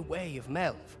going the way of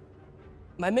Melv.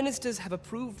 My ministers have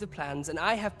approved the plans, and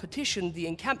I have petitioned the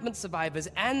encampment survivors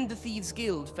and the Thieves'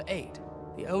 Guild for aid.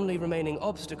 The only remaining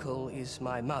obstacle is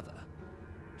my mother.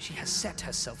 She has set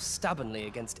herself stubbornly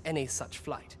against any such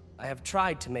flight. I have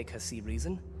tried to make her see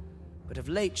reason, but of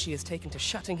late she has taken to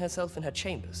shutting herself in her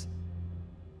chambers.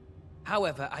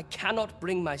 However, I cannot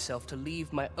bring myself to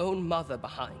leave my own mother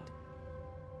behind.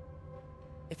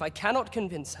 If I cannot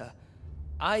convince her,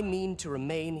 I mean to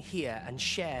remain here and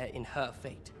share in her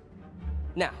fate.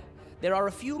 Now, there are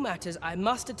a few matters I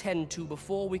must attend to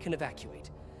before we can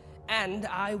evacuate, and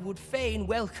I would fain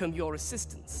welcome your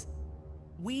assistance.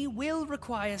 We will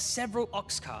require several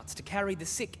ox carts to carry the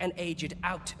sick and aged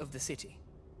out of the city.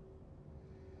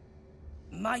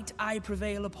 Might I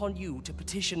prevail upon you to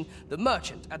petition the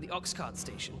merchant at the ox cart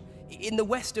station in the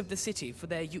west of the city for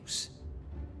their use?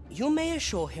 You may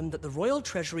assure him that the Royal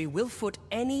Treasury will foot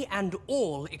any and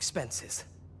all expenses.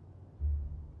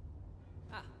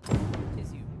 Ah,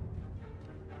 'tis you.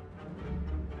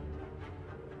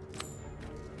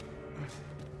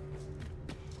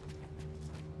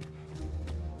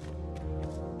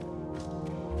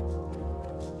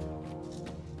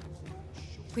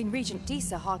 Queen Regent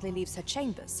Disa hardly leaves her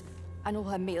chambers, and all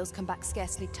her meals come back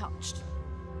scarcely touched.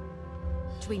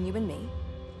 Between you and me,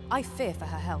 I fear for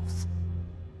her health.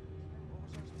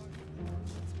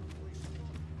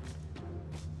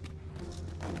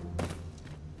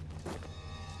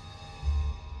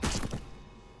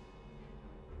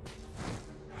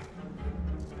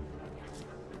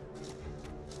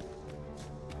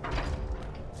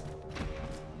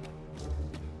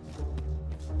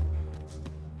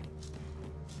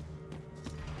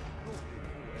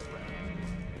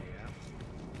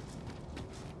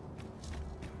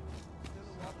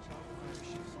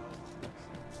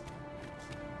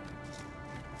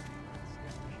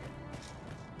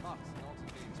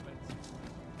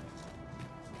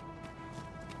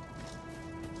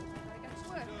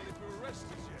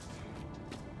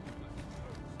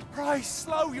 Pray,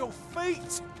 slow your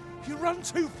feet! You run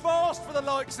too fast for the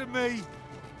likes of me!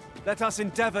 Let us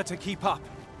endeavor to keep up,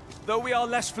 though we are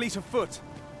less fleet of foot.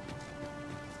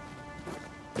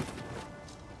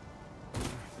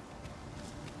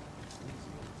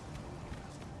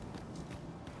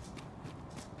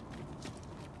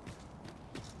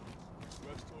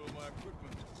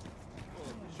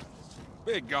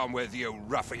 Be gone with you,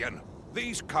 ruffian!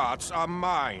 These carts are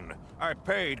mine. I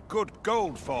paid good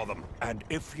gold for them. And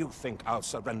if you think I'll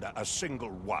surrender a single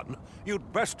one,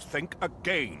 you'd best think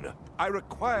again. I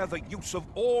require the use of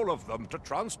all of them to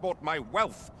transport my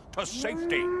wealth to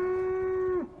safety.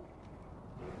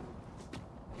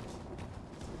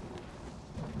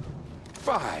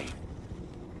 Fine.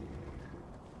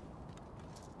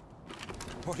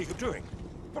 What are you doing?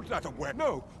 Put that away.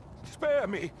 No! Spare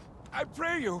me! I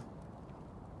pray you!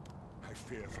 I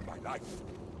fear for my life.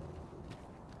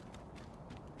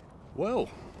 Well,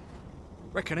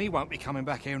 reckon he won't be coming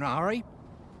back here in a hurry.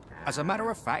 As a matter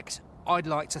of fact, I'd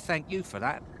like to thank you for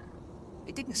that.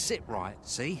 It didn't sit right,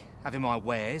 see? Having my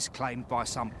wares claimed by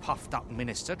some puffed-up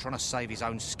minister trying to save his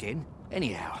own skin.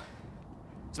 Anyhow,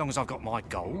 as long as I've got my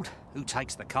gold, who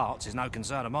takes the carts is no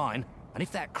concern of mine. And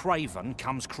if that craven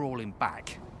comes crawling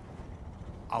back,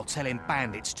 I'll tell him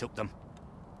bandits took them.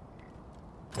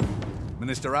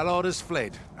 Minister Allard has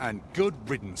fled, and good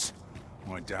riddance.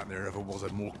 I doubt there ever was a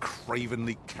more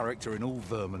cravenly character in all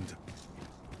Vermund.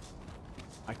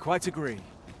 I quite agree.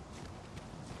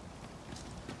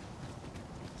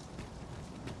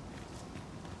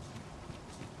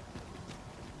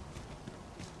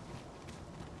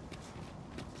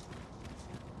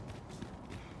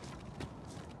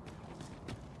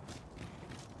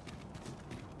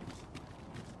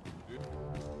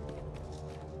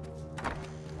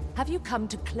 Have you come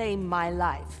to claim my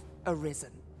life,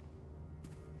 Arisen?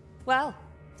 Well,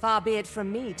 far be it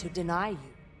from me to deny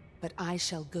you, but I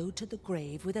shall go to the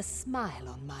grave with a smile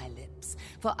on my lips,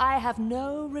 for I have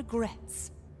no regrets.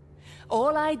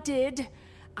 All I did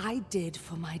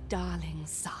for my darling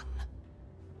son.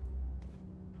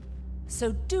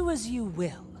 So do as you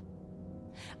will.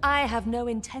 I have no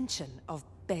intention of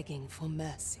begging for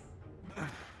mercy.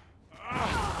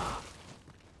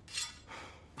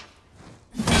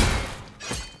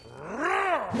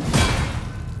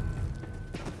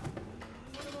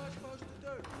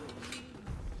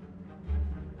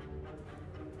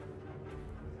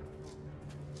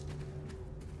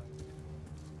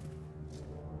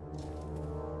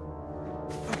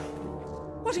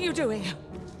 What are you doing?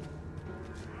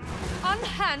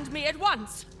 Unhand me at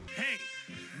once! Hey!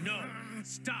 No!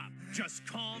 Stop! Just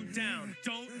calm down!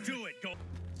 Don't do it! Go.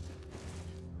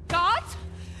 Guards!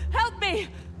 Help me!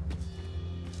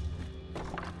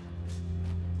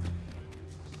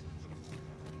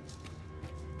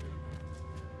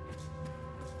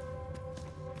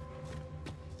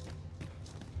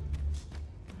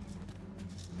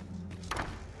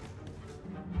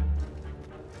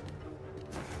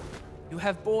 You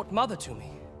have brought Mother to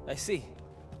me, I see.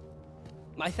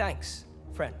 My thanks,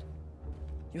 friend.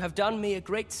 You have done me a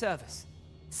great service.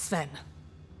 Sven.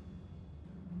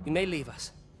 You may leave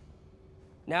us.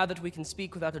 Now that we can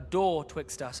speak without a door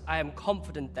twixt us, I am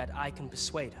confident that I can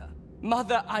persuade her.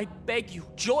 Mother, I beg you,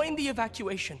 join the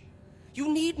evacuation.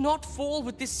 You need not fall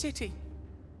with this city.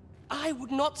 I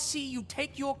would not see you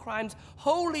take your crimes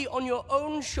wholly on your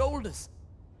own shoulders.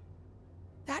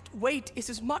 That weight is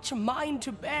as much mine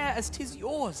to bear as 'tis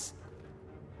yours.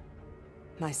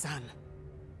 My son,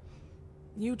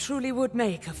 you truly would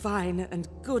make a fine and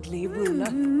goodly ruler.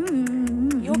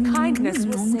 Your kindness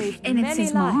will save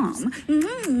many lives.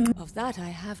 Of that I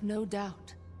have no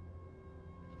doubt.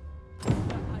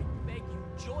 I beg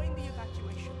you, join the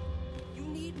evacuation. You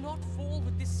need not fall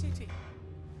with this city.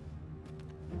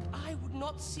 I would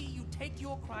not see you take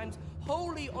your crimes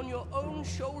wholly on your own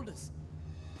shoulders.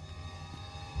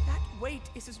 That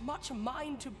weight is as much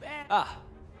mine to bear. Ah,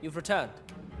 you've returned.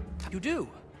 You do.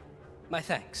 My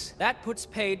thanks. That puts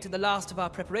paid to the last of our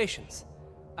preparations.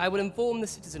 I will inform the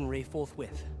citizenry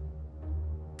forthwith.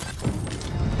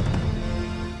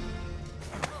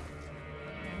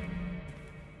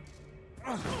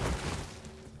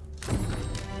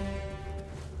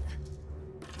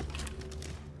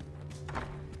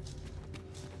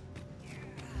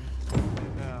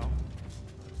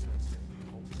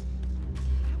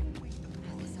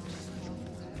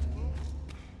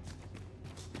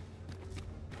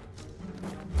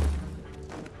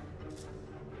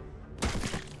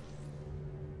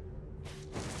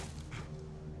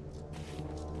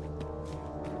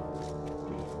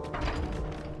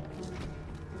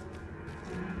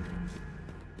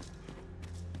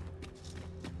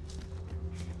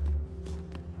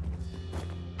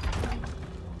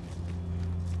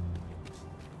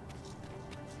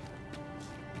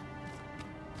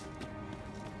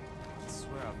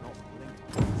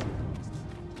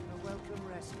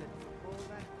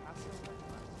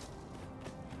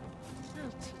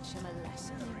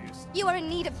 You are in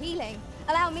need of healing.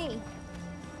 Allow me.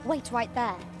 Wait right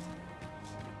there.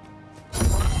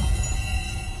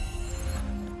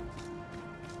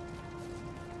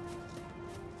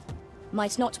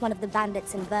 Might not one of the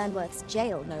bandits in Vernworth's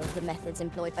jail know of the methods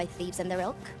employed by thieves and their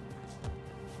ilk?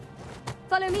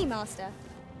 Follow me, Master.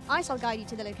 I shall guide you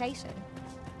to the location.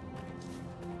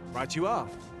 Right you are.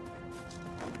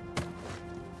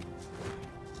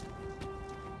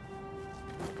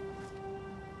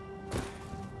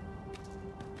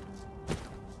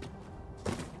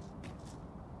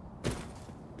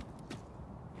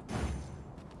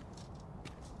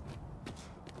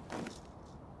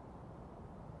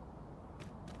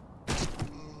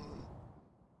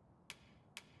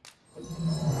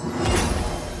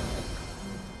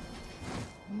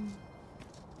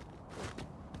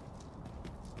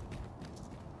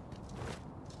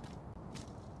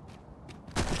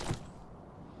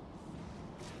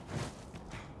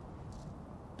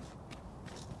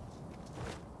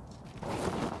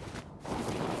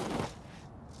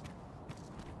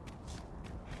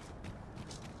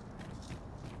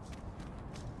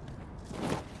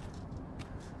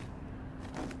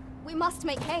 We must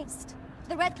make haste.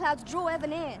 The red clouds draw ever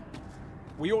near.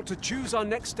 We ought to choose our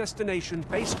next destination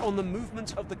based on the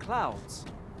movement of the clouds.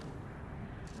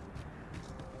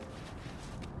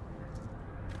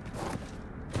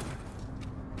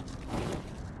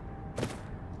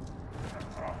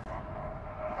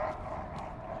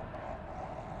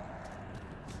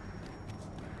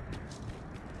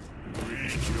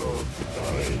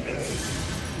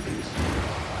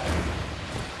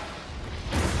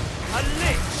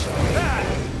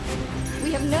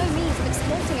 We have no means of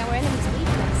exploiting our enemy's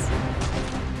weakness.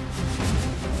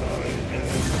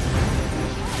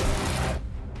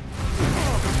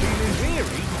 Feeling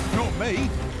weary? Not me.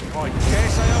 I dare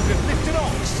say I could lift an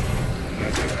ox.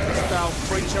 This foul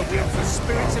creature wields the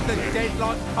spirits of the dead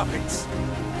like puppets.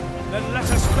 Then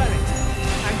let us fell it,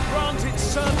 and grant its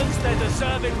servants their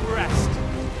deserving rest.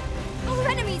 Our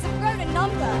enemies have grown in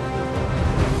number.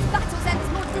 This battle's end is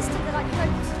more distant than I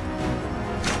hoped.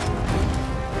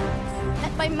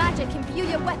 Let my magic imbue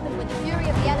your weapon with the fury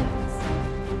of the elements.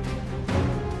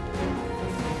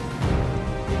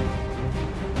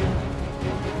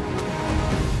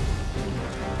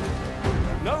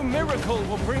 No miracle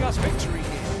will bring us victory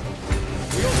here.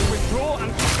 We ought to withdraw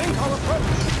and think our approach.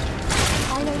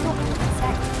 I know not what to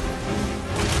say.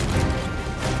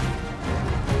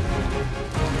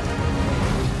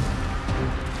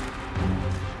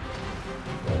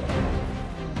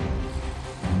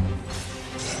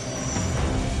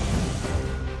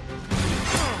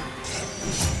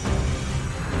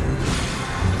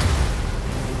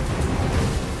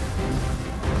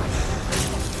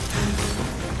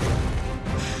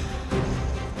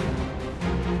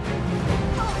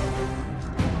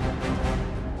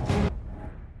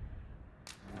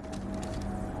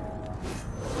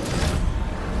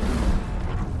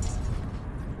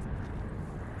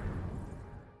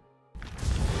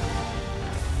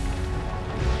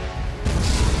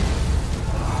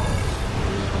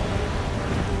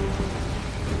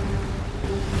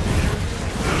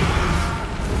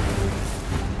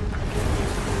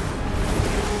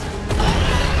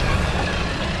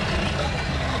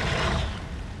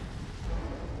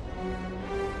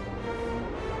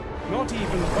 Not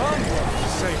even Vernworth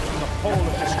is safe from the pall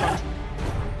of destruction.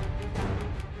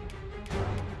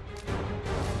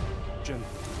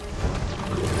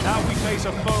 Now we face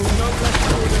a foe no less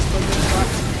glorious than this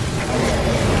last.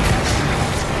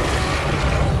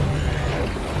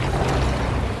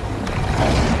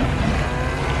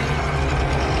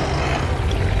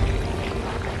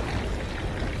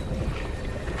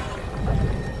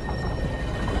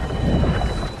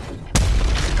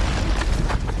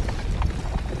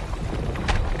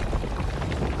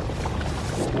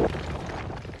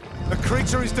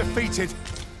 Creature is defeated.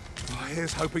 Oh,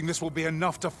 here's hoping this will be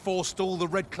enough to forestall the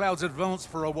Red Cloud's advance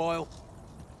for a while.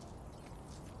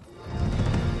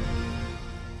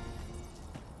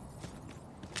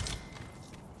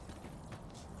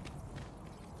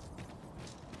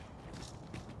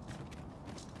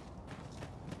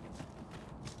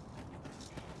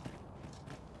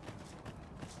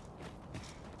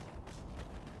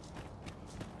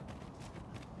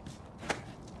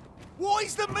 What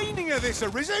is the meaning of this,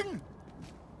 Arisen?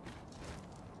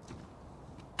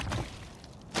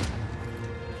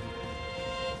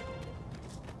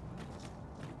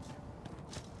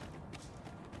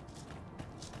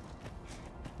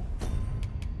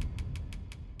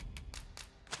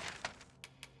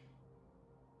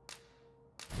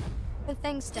 No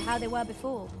thanks to how they were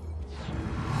before.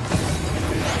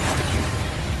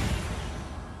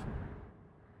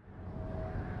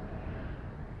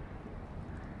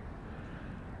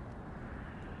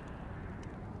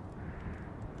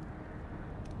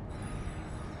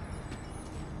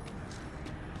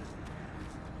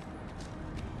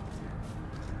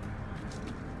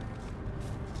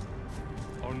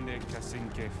 onde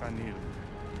Kasinke Fanil.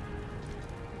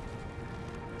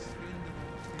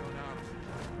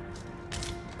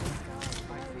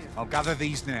 I'll gather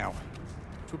these now.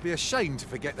 It would be a shame to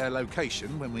forget their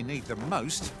location when we need them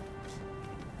most.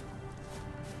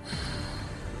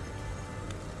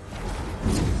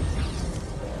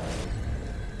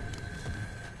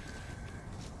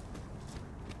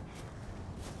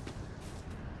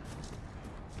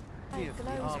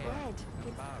 Glows red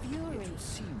with fury.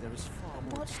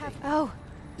 What have... Oh,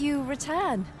 you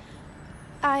return.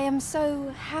 I am so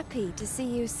happy to see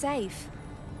you safe.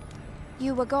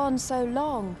 You were gone so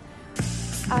long.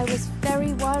 I was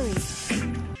very worried.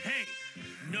 Hey,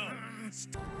 no.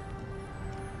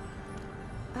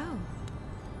 Oh.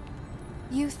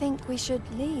 You think we should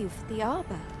leave the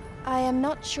Arbor? I am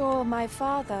not sure my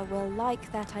father will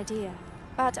like that idea,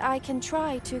 but I can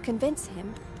try to convince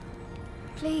him.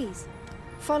 Please,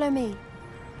 follow me.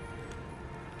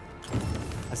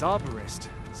 As Arborist,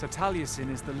 Sir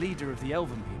Taliesin is the leader of the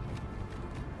Elven people.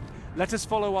 Let us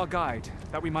follow our guide,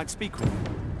 that we might speak with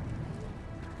him.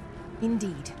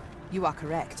 Indeed, you are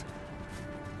correct.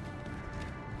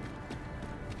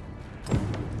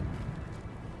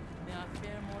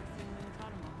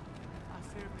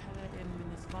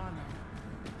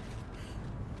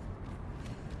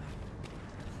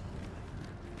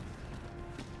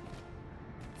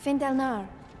 Findelnar,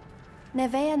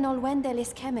 nevea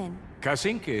nolwendelis kemen.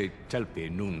 Kasinke telpe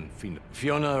nun fin.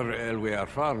 Fionar elwe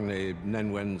arfarne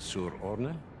nenwen sur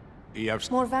orne?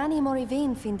 Morvani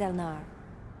morivin, Findelnar.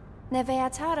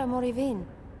 Nevea tara morivin.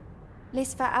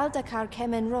 Lis va aldakar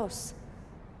kemen ros.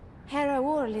 Hera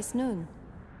ur lis nun.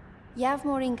 Yav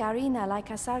morin garina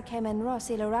like asar kemen ros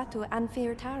iloratu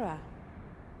anfir tara.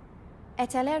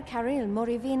 Eteler karil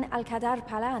morivin alkadar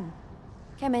palan.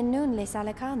 Kemen nun lis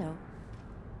alecano.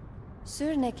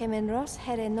 Surne kemen ros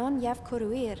here non yav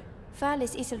kuruir.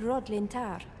 Falis is rod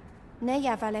lintar. Ne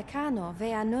yav alecano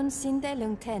vea nun sinde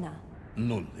lungtena.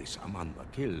 Nullis amanda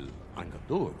kill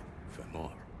angadur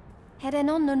femor.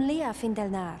 Herenon nun lia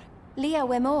Findelnar. Lia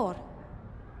wemor.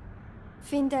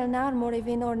 Findelnar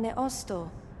morivin orne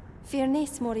osto.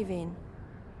 Firnis morivin.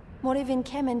 Morivin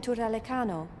kemen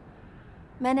turalecano.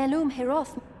 Menelum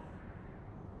heroth.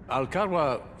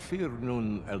 Alcarwa fir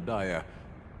nun eldaya.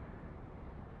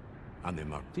 Ane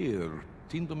martir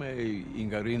tindome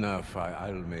ingarina fa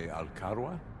alme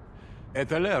alcarwa.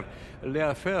 Eteler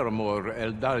lea fermor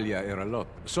eldalia erelot.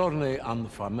 Sorne an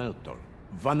fameltol.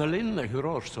 Vanelin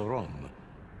hyror soron.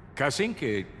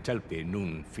 Kasinke telpe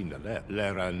nun finale.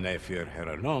 Lera nefir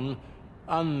heranon.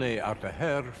 Anne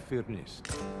arteher firnis.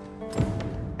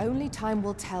 Only time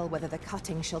will tell whether the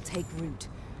cutting shall take root.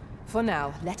 For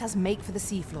now, let us make for the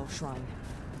seafloor shrine.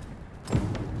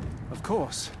 Of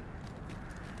course.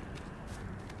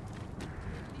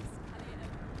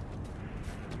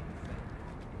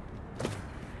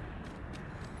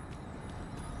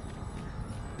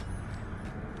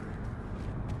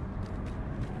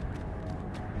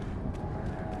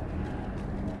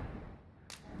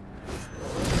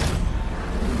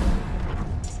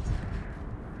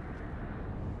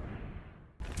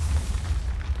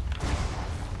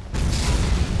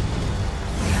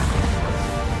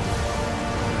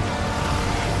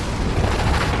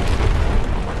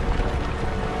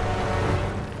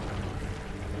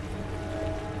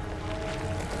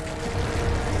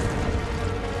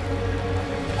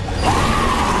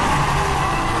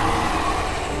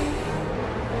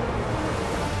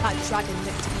 Dragon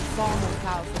looked to be far more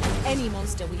powerful than any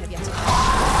monster we have yet encountered.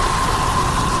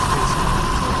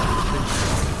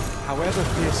 However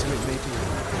fearsome it may be.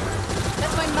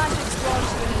 Let my magic grant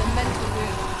you an elemental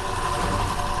wound.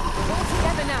 All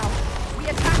together now. We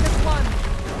attack as one.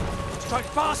 Strike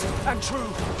fast and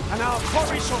true, and our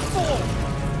quarry shall fall!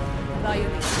 By your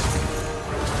leave.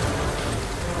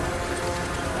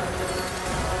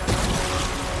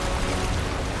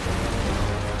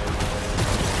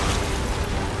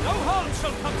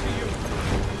 Shall come to you.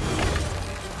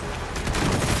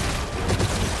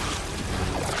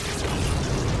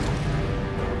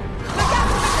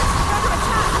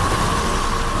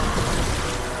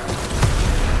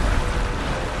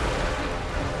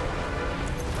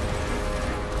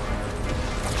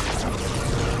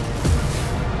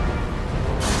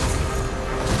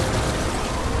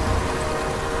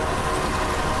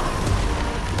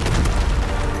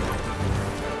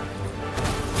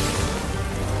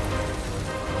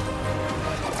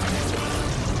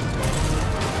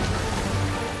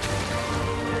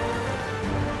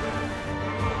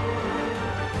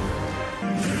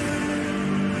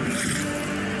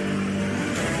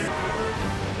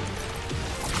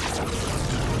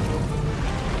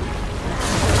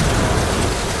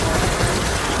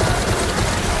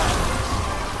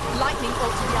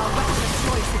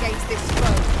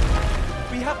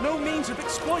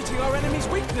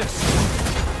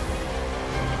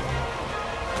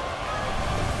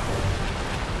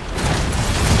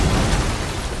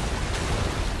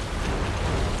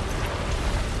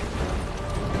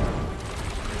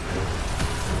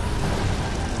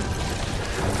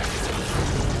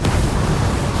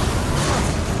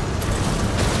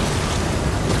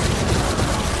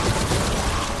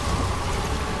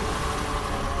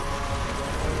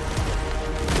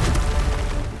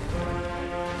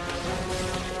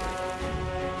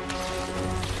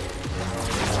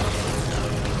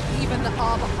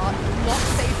 heart will not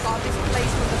safeguard this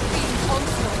place from the fiend's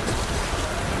onslaught.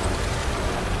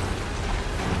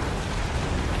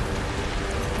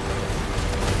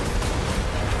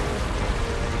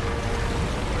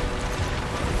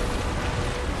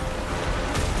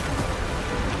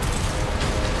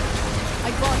 I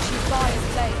grant you fire's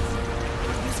blaze.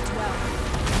 Use it well.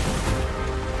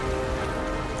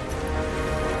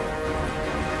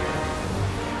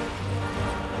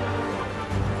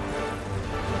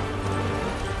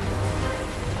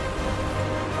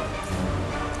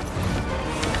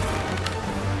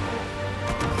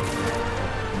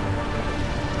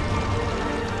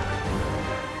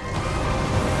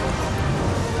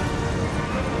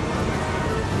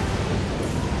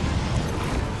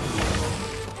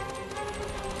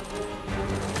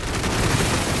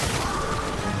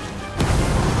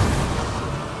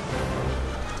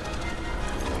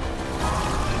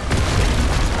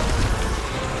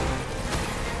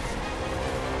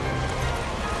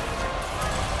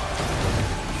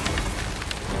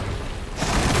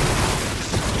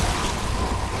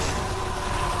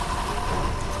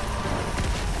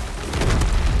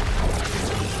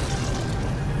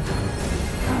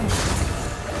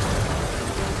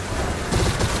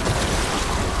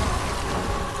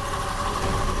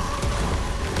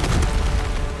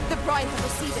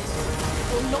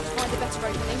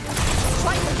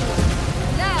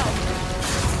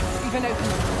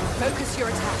 Focus your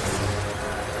attacks.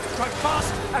 Strike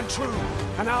fast and true,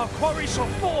 and our quarry shall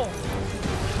fall!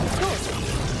 Good.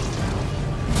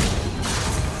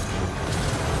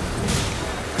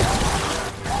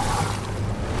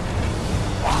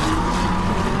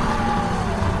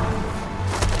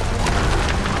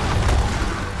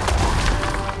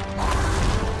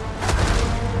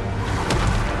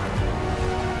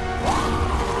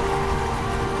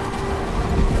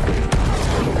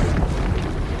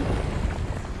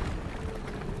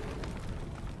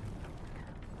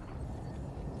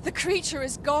 The creature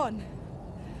is gone.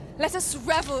 Let us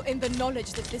revel in the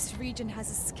knowledge that this region has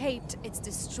escaped its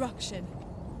destruction.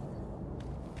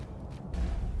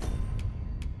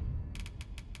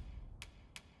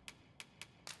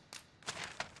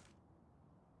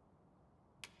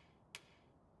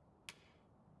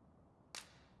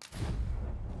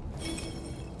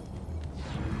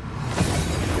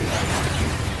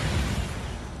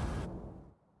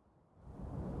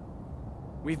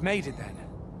 We've made it then.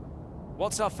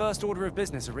 What's our first order of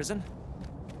business, Arisen?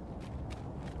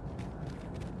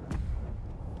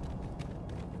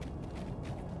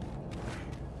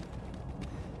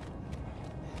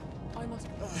 I must...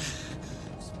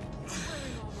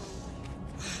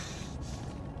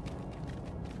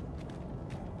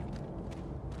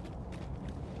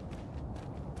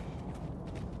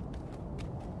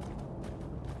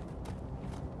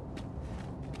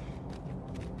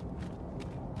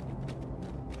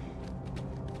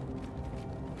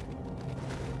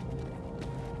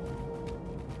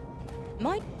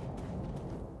 Mike?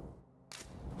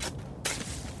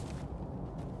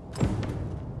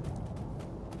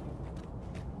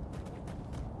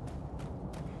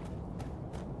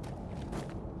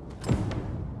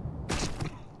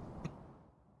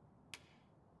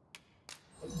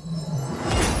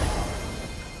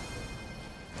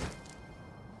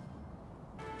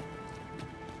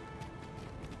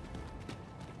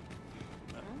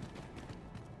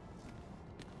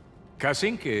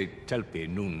 Casinque telpe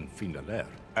nun finaler,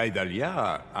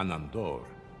 aidalia anandor,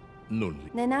 nun li.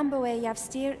 Nenamboe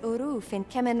javstir uru fin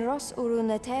kemen ros uru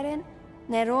neteren,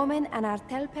 ne romen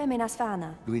anartelpe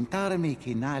minasfana. Luintarme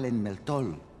kinalen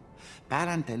meltol,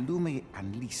 parante lume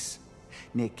anlis,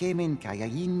 ne kemen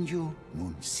kayayinju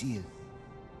nun sil,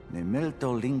 ne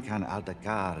meltol linkan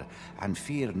aldacar an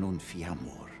fir nun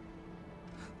fiamor.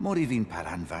 Morivin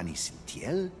paran vanis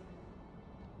tiel?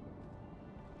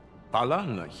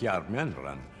 Palan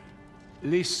hiarmenran,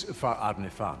 lis fa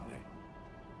arnefane.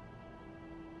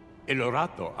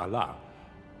 Elorato ala,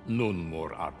 nun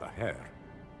mor arda her.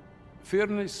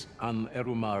 Firnis an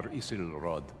erumar isil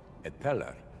rod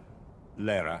eteller,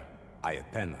 lera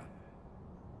aetena.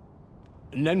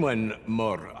 Nenwen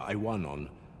mor aiwanon,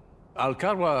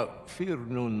 alcarwa fir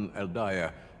nun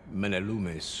eldaya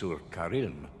menelume sur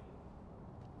carilm.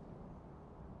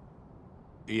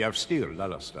 Iavstir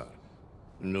lalastar.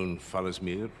 Nun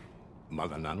falasmir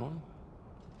magananon,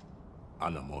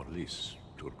 anamorlis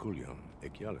turculion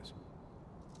equiales.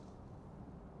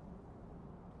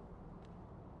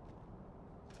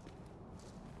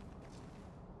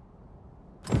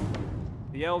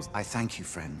 The elves... I thank you,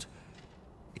 friend.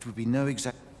 It would be no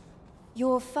exact...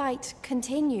 Your fight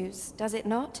continues, does it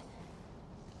not?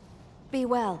 Be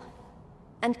well,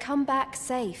 and come back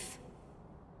safe.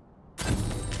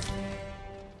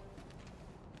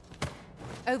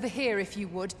 Over here, if you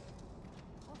would.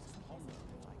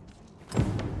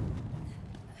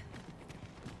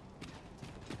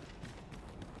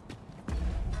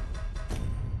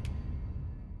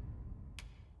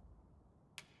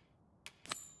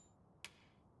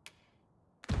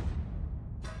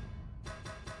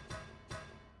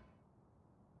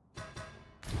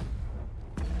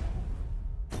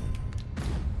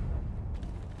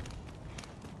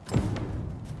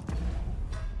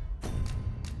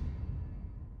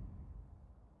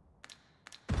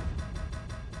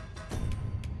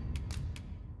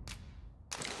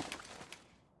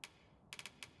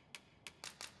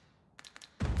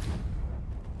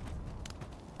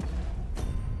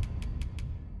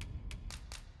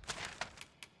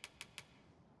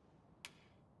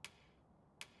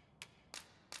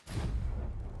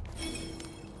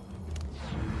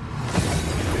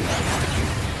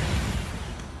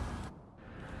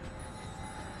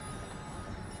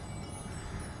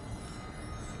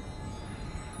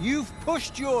 You've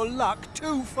pushed your luck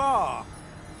too far.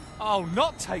 I'll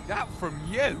not take that from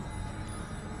you.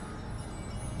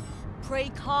 Pray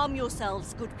calm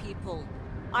yourselves, good people.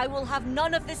 I will have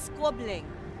none of this squabbling.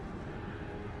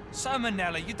 Sir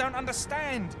Manella, you don't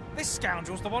understand. This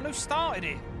scoundrel's the one who started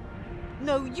it.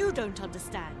 No, you don't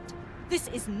understand. This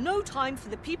is no time for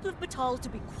the people of Batal to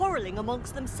be quarrelling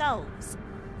amongst themselves.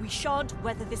 We shan't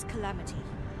weather this calamity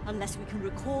unless we can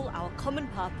recall our common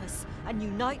purpose and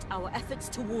unite our efforts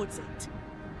towards it.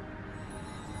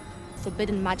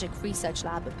 Forbidden magic research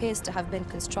lab appears to have been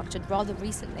constructed rather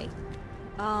recently.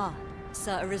 Ah,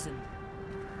 Sir Arisen.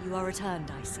 You are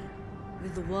returned, I see.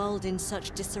 With the world in such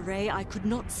disarray, I could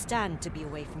not stand to be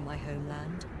away from my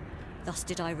homeland. Thus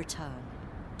did I return,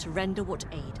 to render what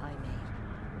aid I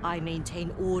may. I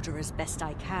maintain order as best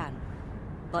I can,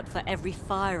 but for every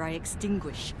fire I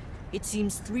extinguish, it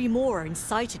seems 3 more are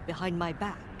incited behind my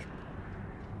back.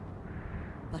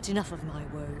 But enough of my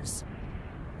woes.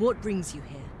 What brings you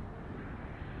here?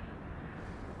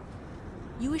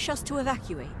 You wish us to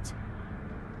evacuate?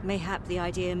 Mayhap the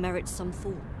idea merits some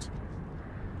thought.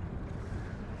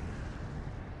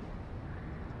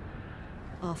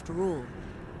 After all,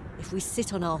 if we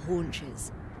sit on our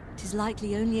haunches, 'tis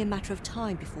likely only a matter of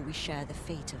time before we share the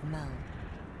fate of Mel.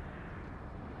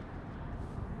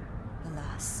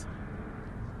 Alas,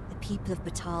 the people of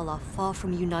Batal are far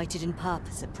from united in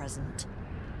purpose at present.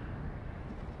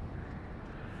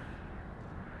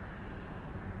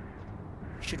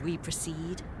 Should we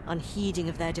proceed, unheeding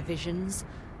of their divisions,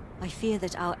 I fear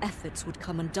that our efforts would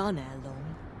come undone ere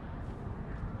long.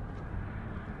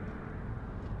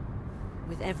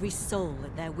 With every soul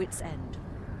at their wits' end,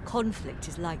 conflict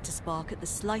is like to spark at the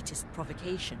slightest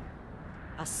provocation.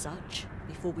 As such,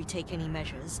 before we take any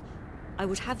measures, I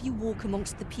would have you walk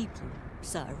amongst the people,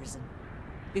 Sir Arisen.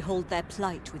 Behold their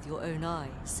plight with your own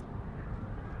eyes.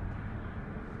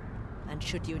 And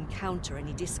should you encounter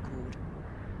any discord,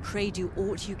 pray do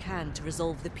aught you can to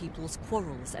resolve the people's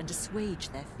quarrels and assuage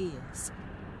their fears.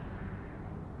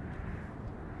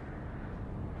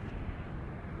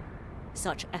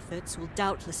 Such efforts will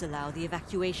doubtless allow the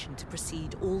evacuation to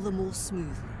proceed all the more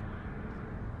smoothly.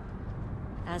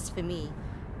 As for me,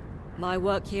 my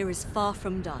work here is far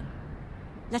from done.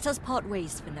 Let us part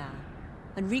ways for now,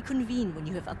 and reconvene when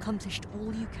you have accomplished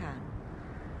all you can.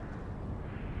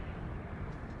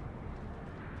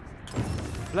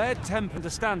 Flared temp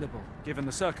understandable, given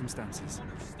the circumstances.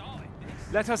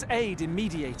 Let us aid in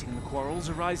mediating the quarrels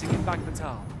arising in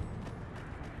Bagbatal.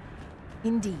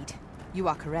 Indeed, you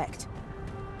are correct.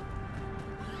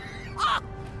 Ah!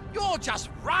 You're just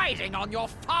riding on your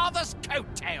father's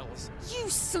coattails! You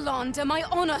slander my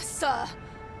honor, sir!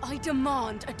 I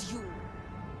demand a duel.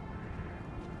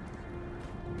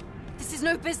 This is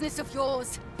no business of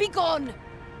yours. Begone!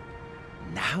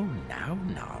 Now,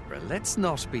 Nara, let's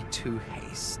not be too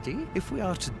hasty. If we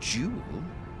are to duel,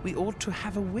 we ought to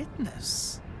have a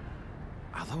witness.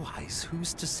 Otherwise,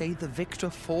 who's to say the victor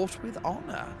fought with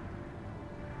honor?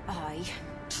 Aye,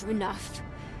 true enough.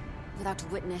 Without a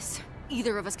witness,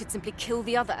 either of us could simply kill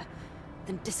the other,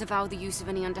 then disavow the use of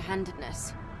any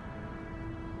underhandedness.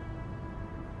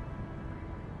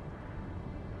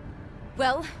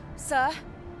 Well, sir,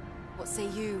 what say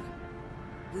you?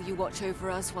 Will you watch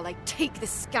over us while I take this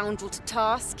scoundrel to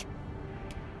task?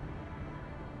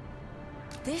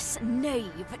 This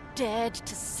knave dared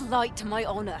to slight my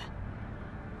honor.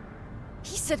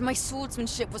 He said my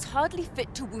swordsmanship was hardly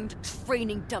fit to wound a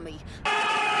training dummy.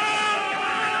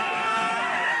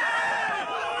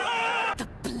 The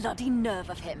bloody nerve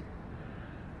of him.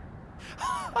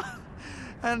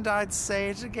 And I'd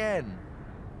say it again.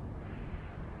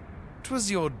 It was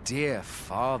your dear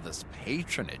father's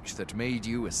patronage that made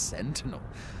you a sentinel,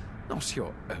 not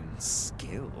your own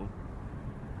skill.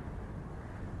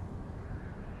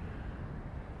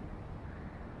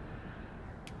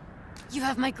 You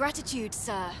have my gratitude,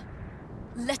 sir.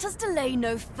 Let us delay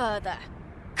no further.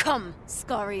 Come,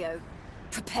 Scario.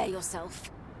 Prepare yourself.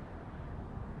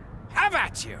 Have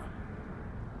at you!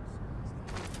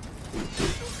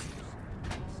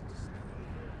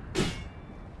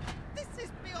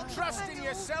 Trust in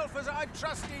yourself as I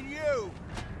trust in you!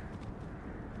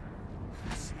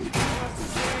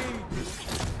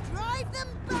 Drive them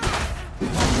back!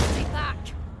 Stay back,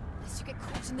 lest you get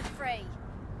caught in the fray.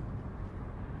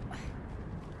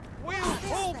 We'll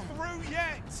pull through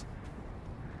yet!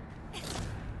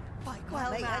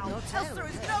 Well now, else there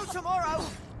is no tomorrow!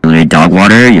 You literally dog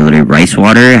water, you literally rice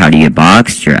water, how do you get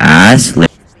boxed? Your ass?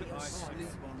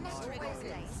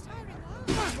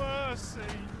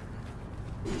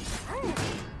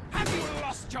 Have you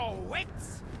lost your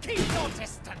wits? Keep your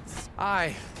distance!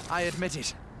 I admit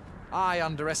it. I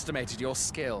underestimated your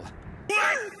skill.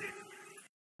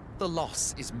 The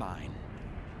loss is mine.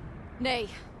 Nay,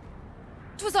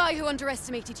 'twas I who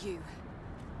underestimated you.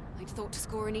 I'd thought to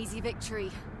score an easy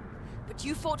victory, but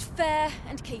you fought fair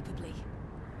and capably.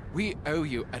 We owe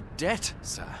you a debt,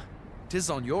 sir. 'Tis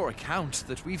on your account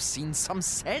that we've seen some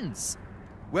sense.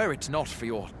 Were it not for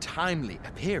your timely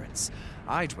appearance,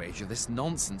 I'd wager this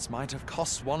nonsense might have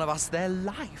cost one of us their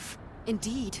life.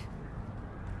 Indeed.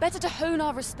 Better to hone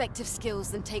our respective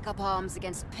skills than take up arms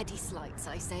against petty slights,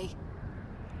 I say.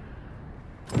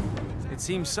 It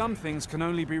seems some things can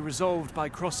only be resolved by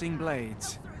crossing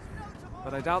blades.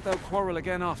 But I doubt they'll quarrel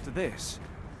again after this.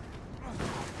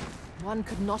 One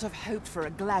could not have hoped for a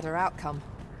gladder outcome.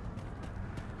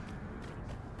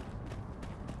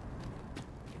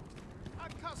 A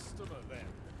customer, then.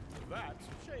 That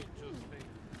changes things.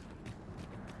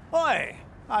 Oi!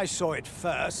 I saw it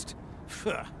first.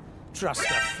 Phew. Trust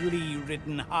a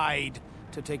flea-ridden hide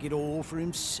to take it all for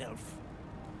himself.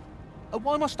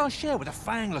 Why must I share with a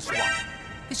fangless one?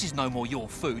 This is no more your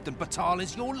food than Batal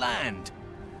is your land.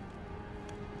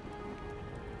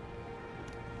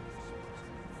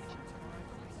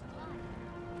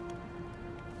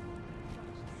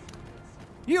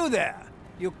 You there!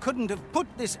 You couldn't have put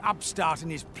this upstart in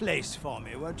his place for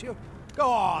me, won't you?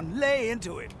 Go on, lay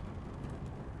into it.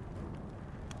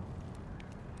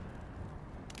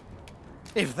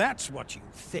 If that's what you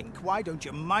think, why don't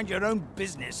you mind your own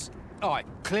business? Alright,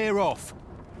 clear off.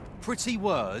 Pretty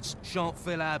words shan't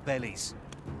fill our bellies.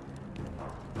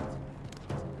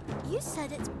 You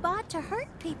said it's bad to hurt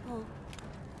people.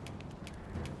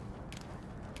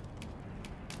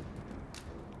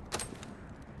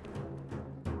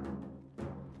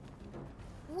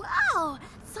 Wow!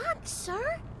 Thanks,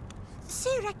 sir.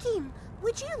 Say, Rakim,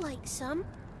 would you like some?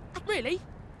 Really?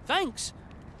 Thanks.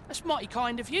 That's mighty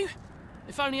kind of you.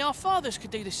 If only our fathers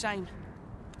could do the same.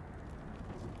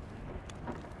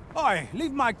 Oi,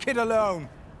 leave my kid alone.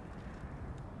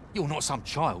 You're not some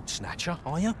child snatcher,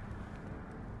 are you?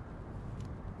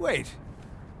 Wait.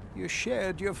 You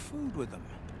shared your food with them.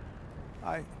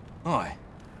 Aye.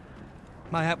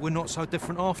 Mayhap we're not so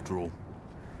different after all.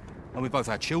 And we both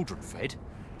had children fed.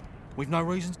 We've no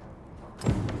reason.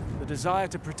 The desire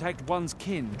to protect one's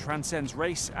kin transcends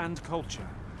race and culture.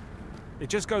 It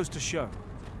just goes to show,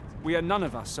 we are none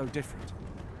of us so different.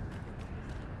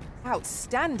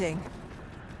 Outstanding.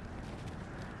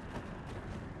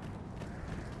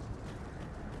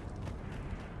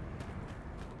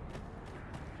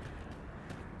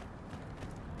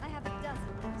 I have a dozen.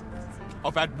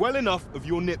 I've had well enough of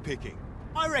your nitpicking.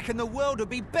 I reckon the world would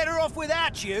be better off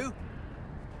without you.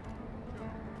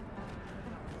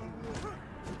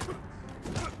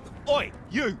 Oi,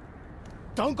 you!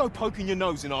 Don't go poking your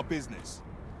nose in our business.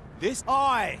 This...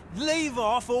 Aye, leave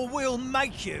off or we'll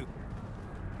make you.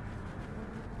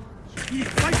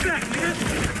 Fight back, nigga!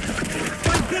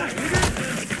 Fight back,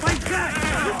 nigga! Fight back!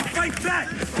 Fight back!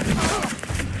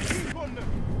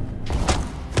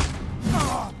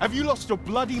 Have you lost your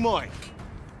bloody mind?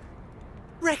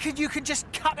 Reckon you can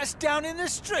just cut us down in the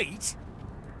street?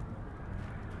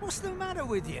 What's the matter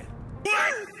with you?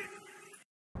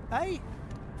 Hey?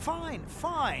 Fine,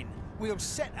 fine. We'll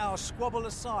set our squabble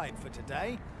aside for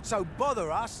today, so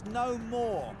bother us no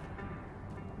more.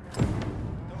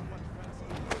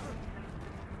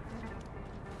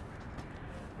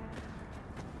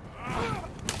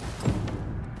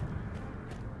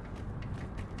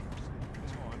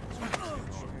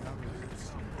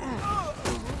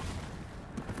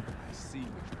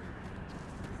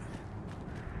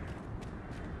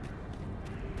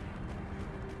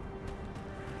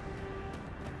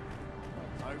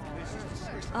 This is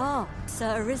Ah,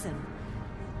 Sir Arisen.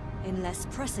 In less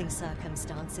pressing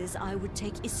circumstances, I would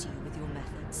take issue with your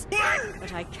methods.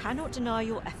 But I cannot deny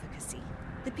your efficacy.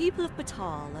 The people of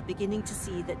Batal are beginning to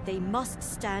see that they must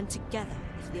stand together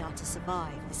if they are to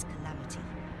survive this calamity.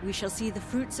 We shall see the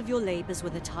fruits of your labors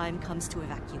when the time comes to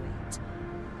evacuate.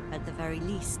 At the very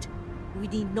least, we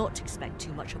need not expect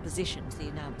too much opposition to the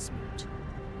announcement.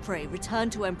 Pray, return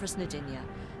to Empress Nadinia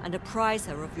and apprise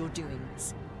her of your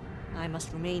doings. I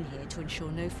must remain here to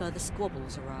ensure no further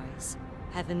squabbles arise.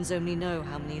 Heavens only know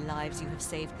how many lives you have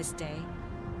saved this day.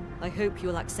 I hope you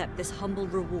will accept this humble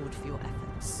reward for your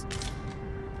efforts.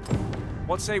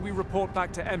 What say we report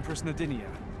back to Empress Nadinia?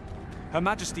 Her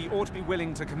Majesty ought to be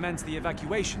willing to commence the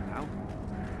evacuation now.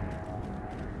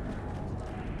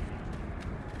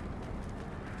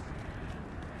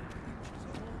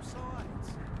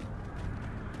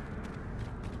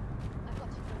 I've got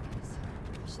to focus.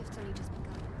 My shift's only just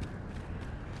begun.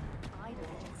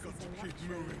 Got to keep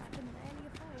moving. I can barely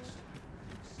afford.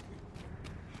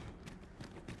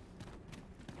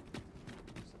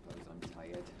 Suppose I'm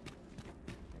tired.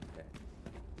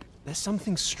 There's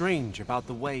something strange about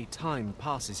the way time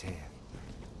passes here.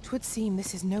 'Twould seem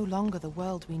this is no longer the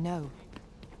world we know.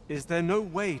 Is there no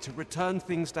way to return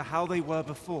things to how they were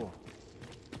before?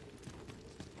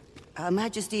 Her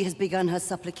Majesty has begun her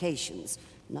supplications.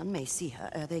 None may see her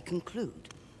ere they conclude.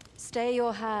 Stay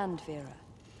your hand, Vera.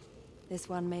 This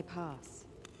one may pass.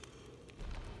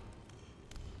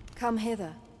 Come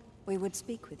hither. We would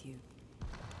speak with you.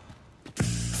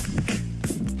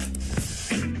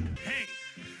 Hey!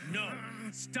 No!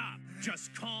 Stop!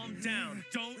 Just calm down.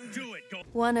 Don't do it. Go.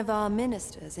 One of our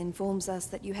ministers informs us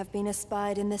that you have been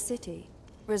espied in the city,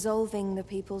 resolving the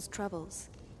people's troubles.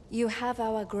 You have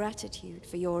our gratitude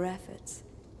for your efforts,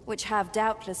 which have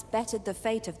doubtless bettered the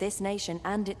fate of this nation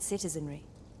and its citizenry.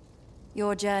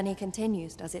 Your journey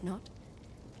continues, does it not?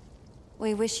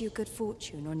 We wish you good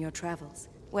fortune on your travels,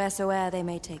 wheresoe'er they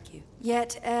may take you.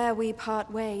 Yet, ere we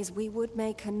part ways, we would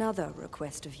make another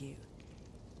request of you.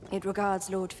 It regards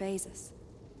Lord Phaesus.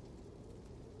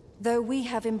 Though we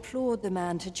have implored the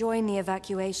man to join the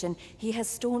evacuation, he has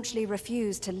staunchly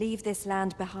refused to leave this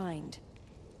land behind.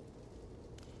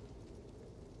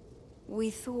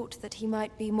 We thought that he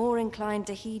might be more inclined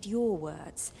to heed your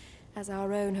words, as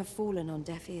our own have fallen on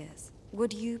deaf ears.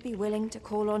 Would you be willing to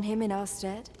call on him in our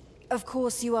stead? Of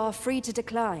course, you are free to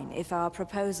decline if our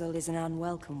proposal is an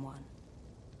unwelcome one.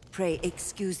 Pray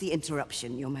excuse the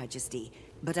interruption, Your Majesty,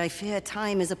 but I fear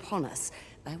time is upon us.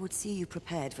 I would see you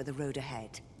prepared for the road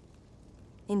ahead.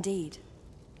 Indeed.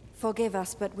 Forgive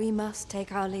us, but we must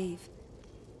take our leave.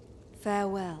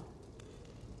 Farewell.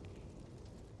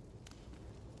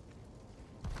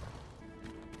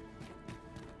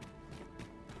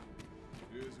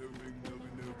 Here's hoping there'll be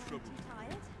no trouble.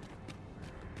 Tired?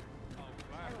 I'll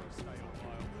gladly stay a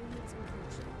while. You need some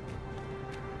caution.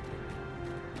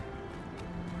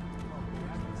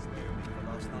 Stay on for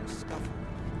last night's scuffle.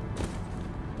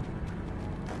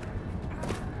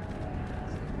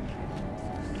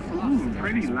 Ooh,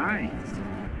 pretty lights.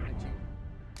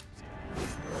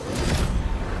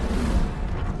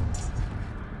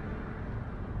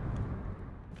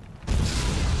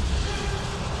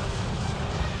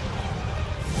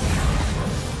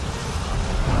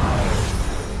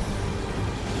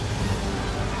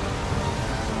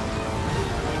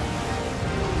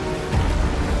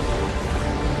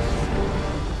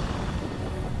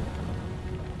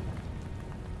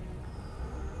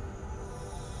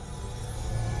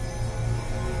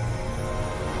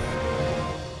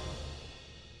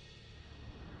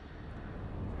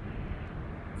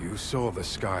 You saw the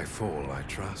sky fall, I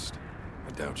trust.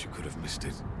 I doubt you could have missed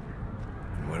it.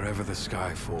 And wherever the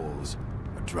sky falls,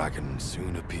 a dragon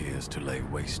soon appears to lay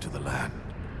waste to the land.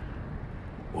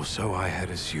 Or so I had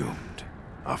assumed,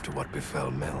 after what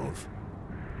befell Melv.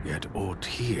 Yet aught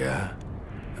here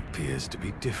appears to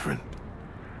be different.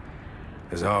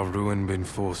 Has our ruin been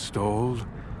forestalled,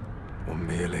 or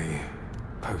merely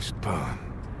postponed?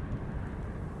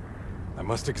 I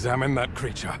must examine that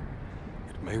creature.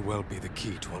 It may well be the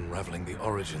key to unraveling the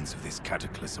origins of this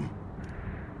cataclysm.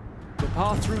 The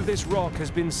path through this rock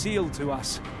has been sealed to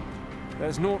us.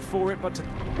 There's naught for it but to...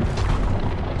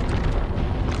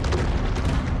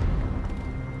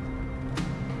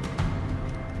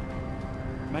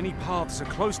 Many paths are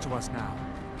close to us now.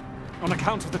 On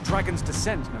account of the dragon's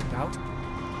descent, no doubt.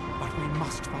 But we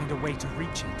must find a way to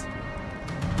reach it.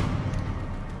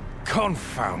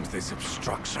 Confound this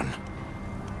obstruction.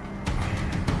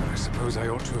 But I suppose I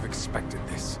ought to have expected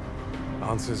this.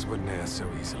 Answers were ne'er so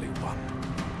easily won.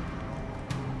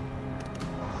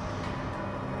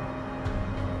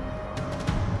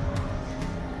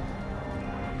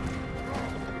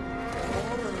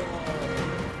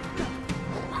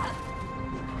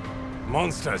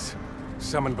 Monsters.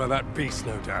 Summoned by that beast,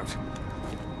 no doubt.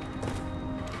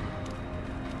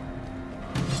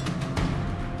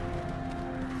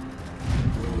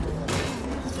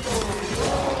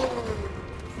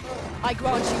 I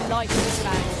grant you life, this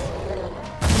man.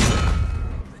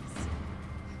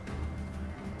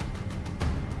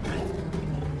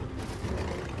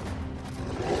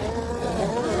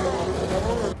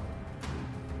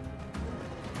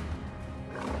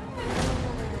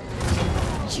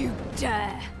 You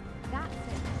dare! That's it.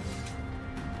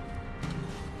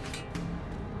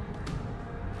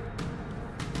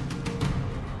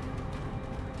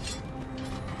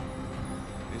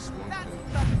 This one.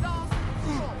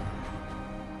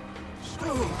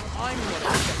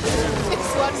 This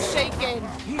one's shaking.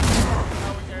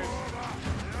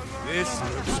 This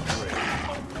looks great.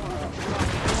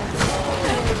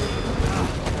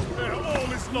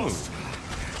 All is lost.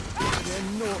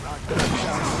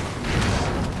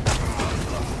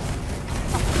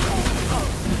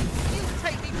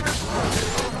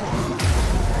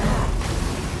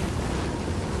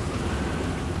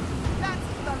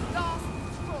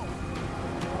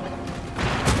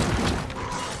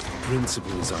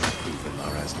 Principles unproven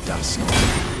are as dust.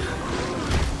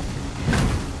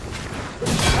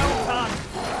 Well done.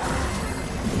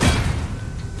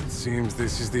 It seems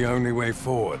this is the only way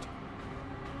forward.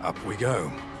 Up we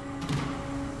go.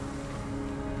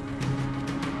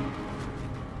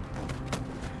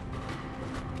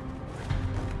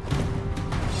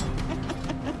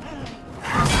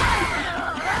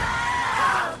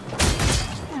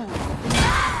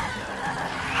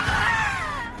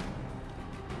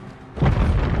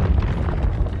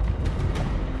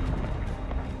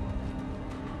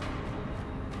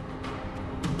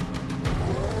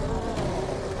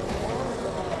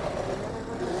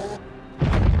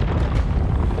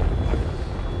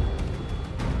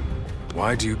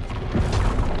 Why do you...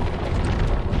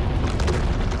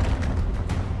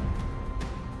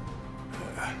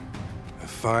 A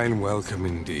fine welcome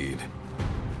indeed.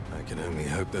 I can only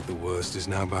hope that the worst is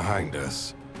now behind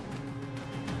us.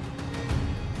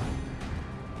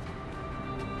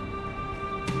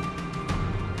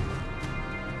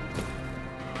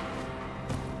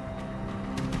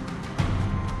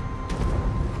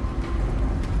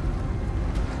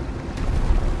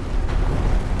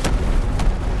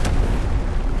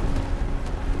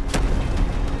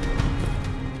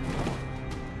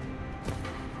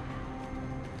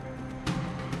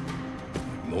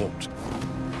 Mort.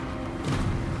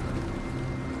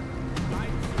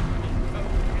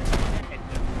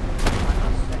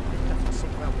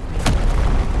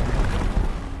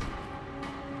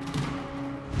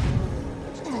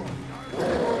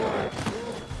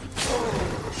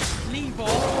 Leave off.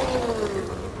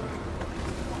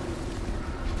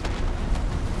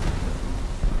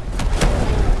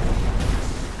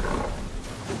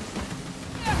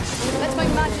 Let my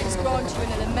magics grant you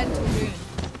an elemental boon.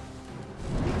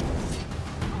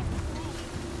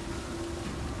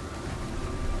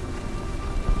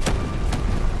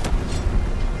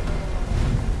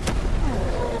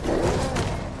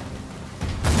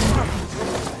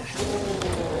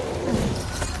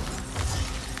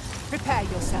 Prepare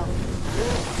yourself.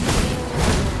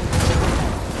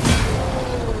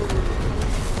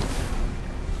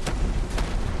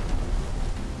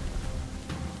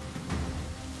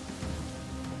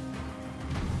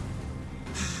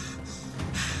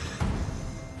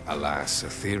 Alas, a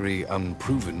theory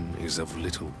unproven is of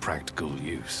little practical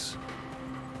use.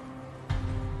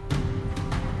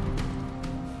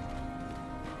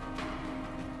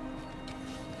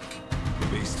 The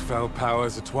beast-foul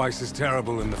powers are twice as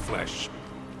terrible in the flesh.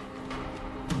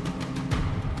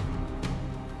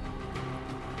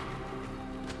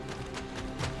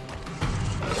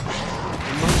 The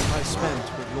month I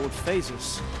spent with Lord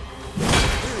Phasus,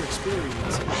 clear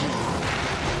experience indeed.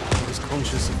 I was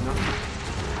conscious of nothing.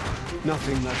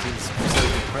 Nothing that is so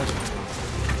present.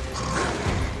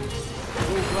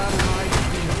 Oh, glad am I to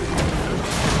be with you.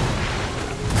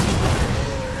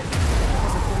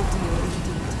 As an ordeal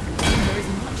indeed. There is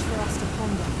much for us to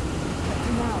ponder. But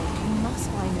for now, we must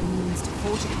find a means to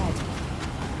forge ahead.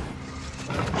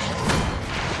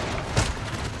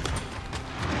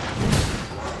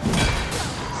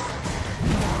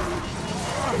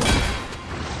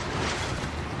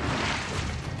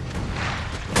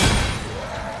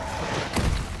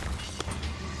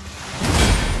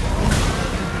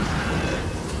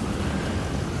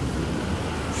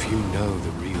 Few know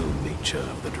the real nature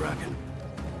of the dragon.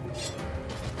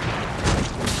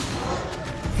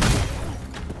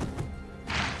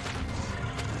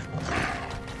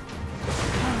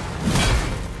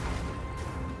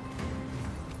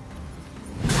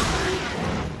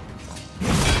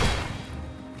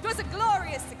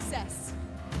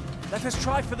 Let us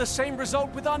try for the same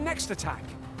result with our next attack.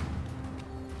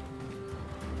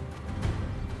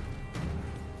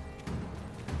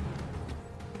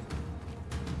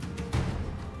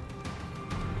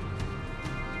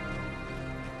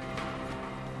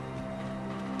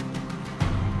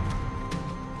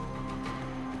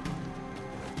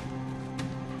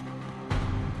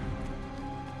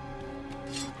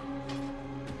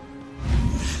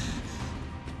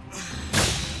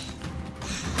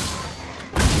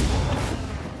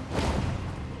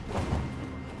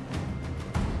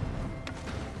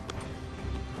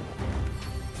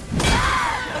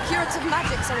 Curative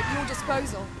magics are at your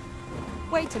disposal.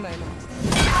 Wait a moment.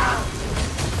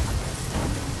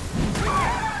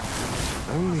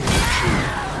 Only a true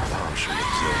partial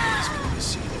observers can be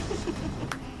seen.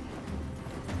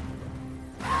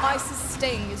 Ice's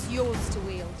sting is yours to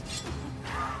wield.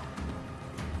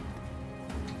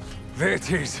 There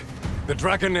it is. The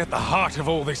dragon at the heart of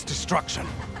all this destruction.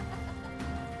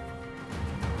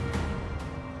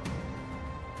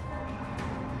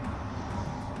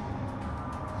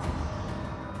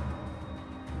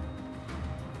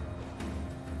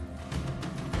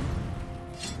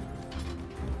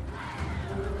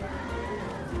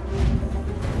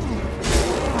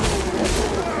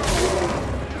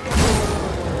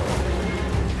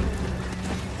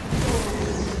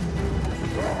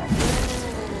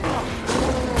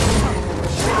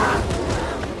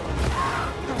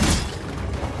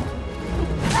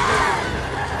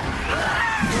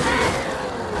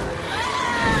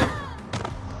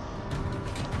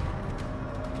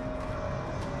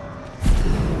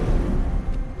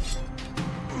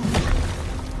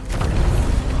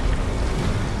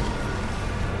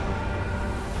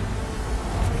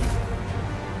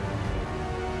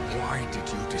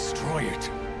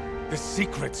 The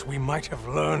secrets we might have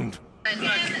learned.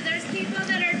 There's people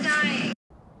that are dying.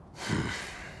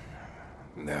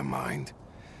 Never mind.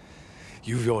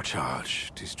 You've your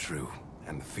charge, 'tis true,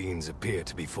 and the fiends appear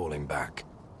to be falling back.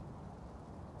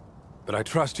 But I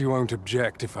trust you won't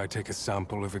object if I take a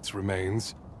sample of its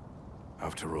remains.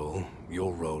 After all,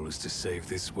 your role is to save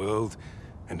this world,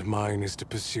 and mine is to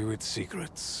pursue its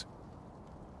secrets.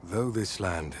 Though this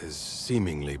land has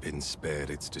seemingly been spared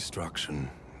its destruction,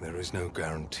 there is no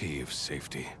guarantee of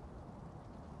safety.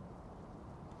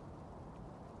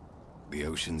 The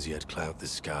oceans yet cloud the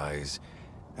skies,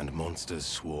 and monsters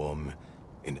swarm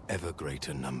in ever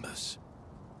greater numbers.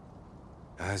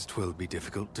 As 'twill be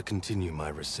difficult to continue my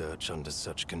research under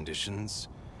such conditions,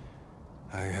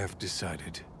 I have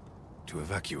decided to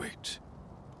evacuate.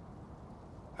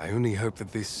 I only hope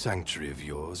that this sanctuary of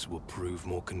yours will prove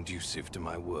more conducive to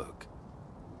my work.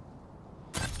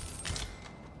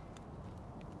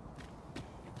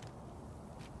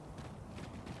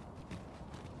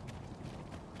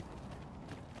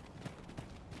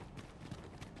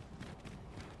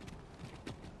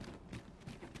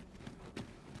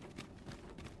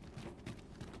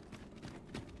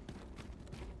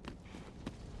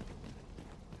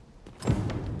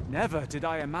 Never did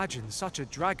I imagine such a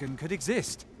dragon could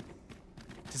exist.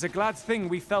 'Tis a glad thing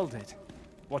we felled it,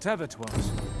 whatever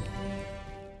 'twas.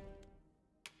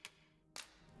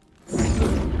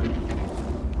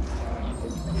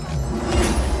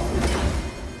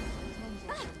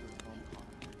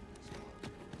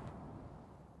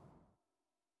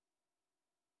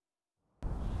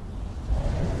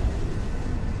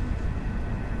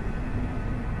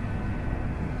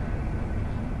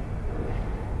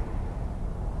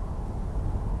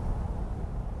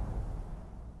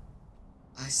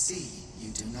 I see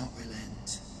you do not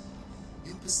relent.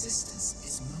 Your persistence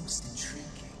is most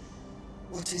intriguing.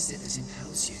 What is it that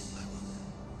impels you, I wonder?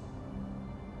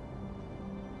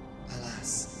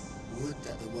 Alas, would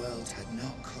that the world had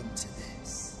not come to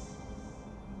this.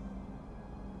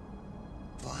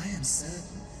 For I am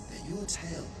certain that your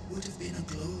tale would have been a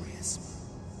glorious one.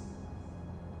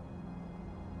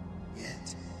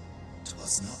 Yet,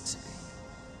 'twas not to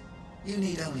be. You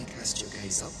need only cast your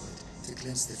gaze upward to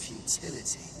glimpse the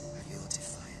futility of your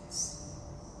defiance.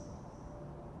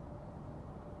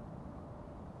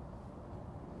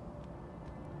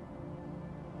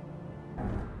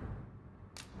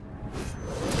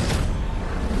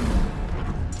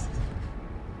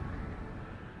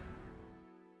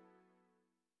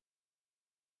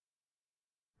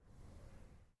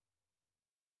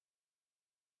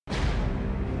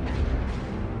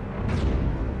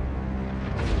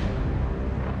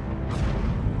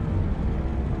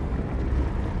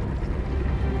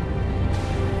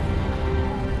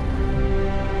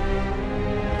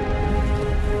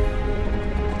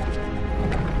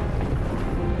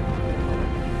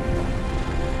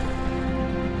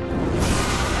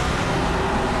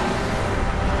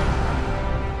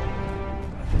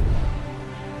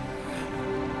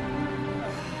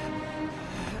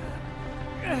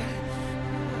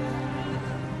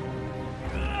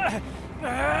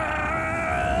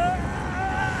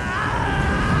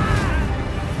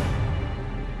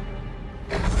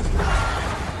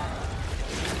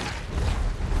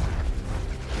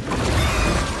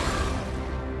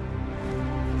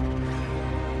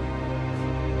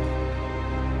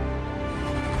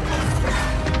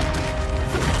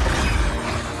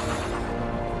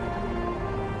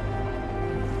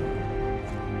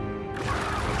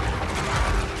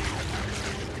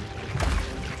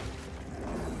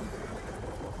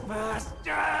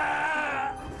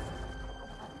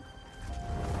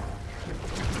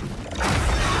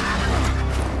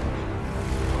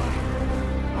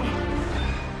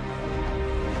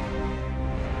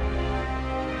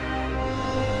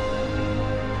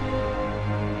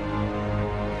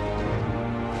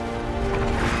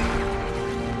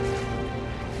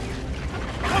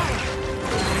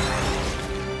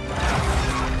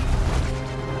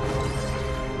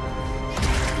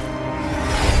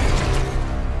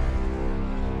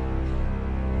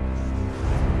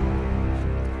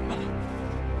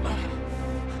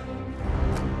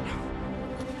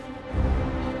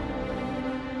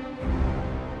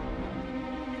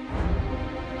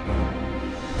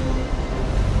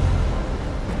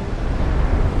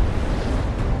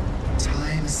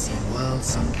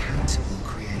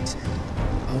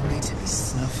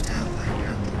 snuffed out like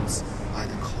candles by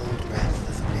the cold breath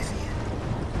of oblivion.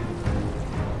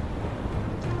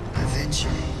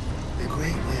 Eventually, the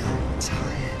Great Will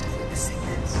tired of witnessing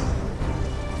this.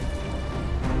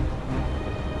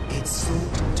 It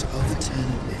sought to overturn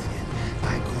oblivion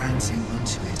by granting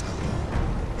unto it a law,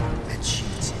 a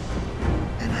duty,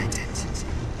 an identity.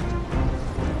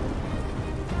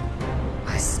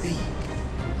 I speak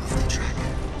of the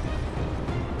dragon.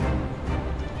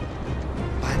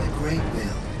 By the Great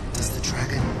Will does the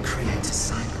dragon create a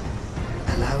cycle,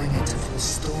 allowing it to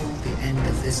forestall the end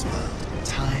of this world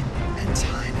time and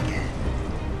time again.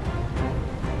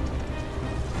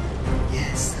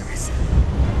 Yes, Arisen,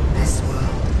 this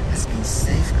world has been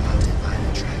safeguarded by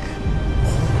the dragon.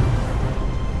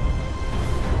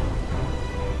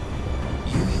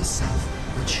 You yourself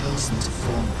were chosen to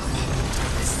form a part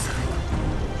of this cycle.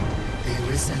 The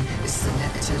Arisen is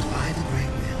selected by the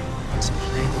Great Will to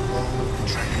play the role of the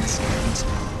dragon's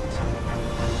counterpart.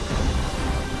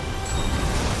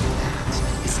 That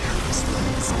is how this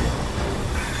world is built.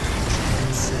 The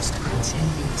dragon serves to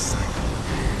continue the cycle,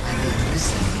 and the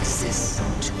Arisen exists to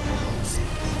oppose it.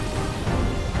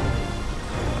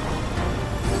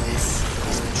 This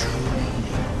is the true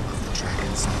meaning of the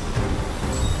dragon's law.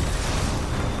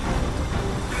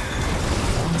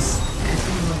 Once,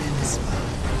 everyone in this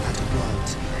world had a role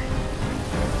to play.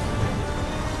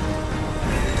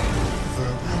 For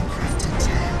a well-crafted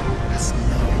tale has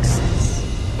no excess.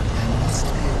 There must be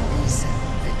a reason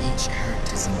for each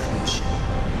character's inclusion.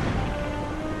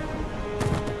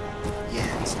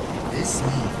 Yet, this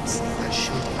means that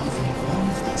should even one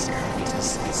of these characters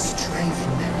stray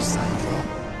from their assigned role,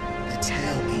 the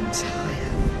tale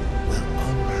entire will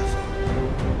unravel.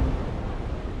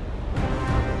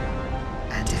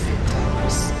 And if it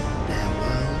does, their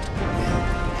world will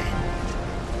end.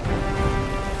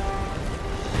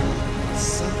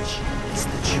 Such is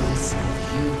the choice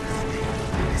you have made,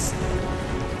 Arisen.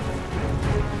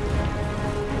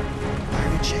 By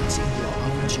rejecting your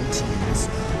own duty in this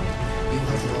world, you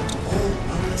have robbed all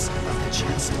others of the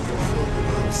chance to fulfill the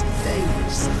roles they were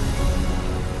assigned.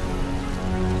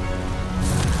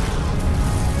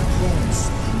 The pawns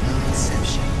are no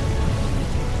exception.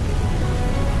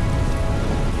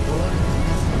 Born in the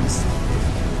nothingness of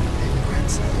oblivion, they were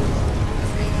granted the role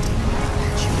of aiding in the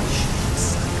perpetuation of the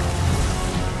cycle.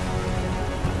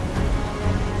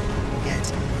 Yet,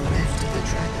 bereft of the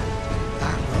dragon,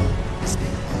 that role has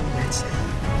been unwritten.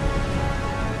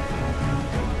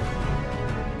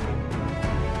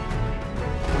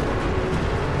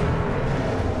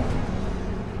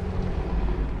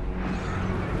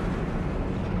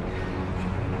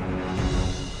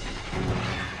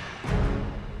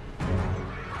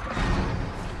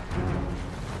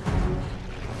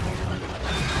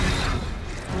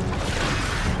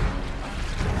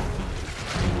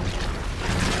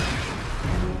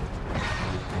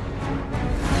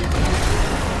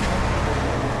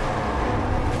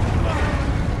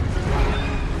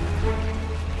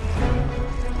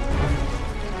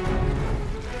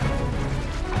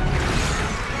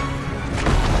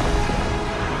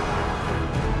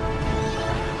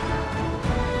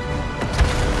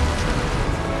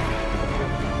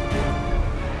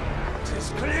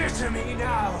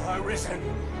 Arisen.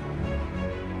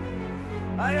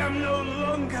 I am no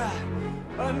longer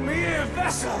a mere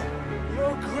vessel.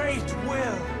 Your great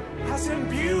will has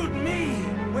imbued me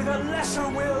with a lesser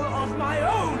will of my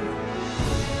own.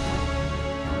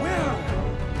 Will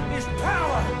is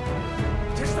power.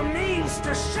 It is the means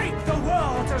to shape the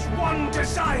world as one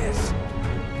desires.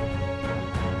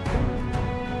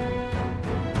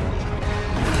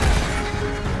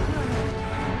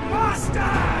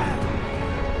 Master!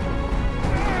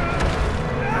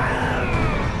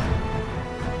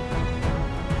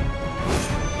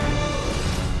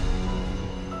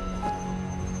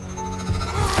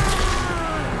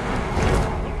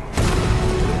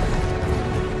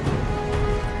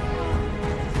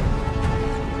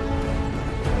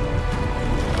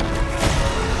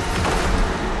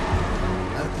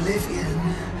 Oblivion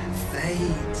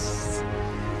fades.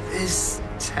 This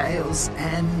tale's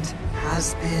end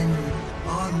has been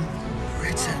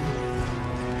unwritten.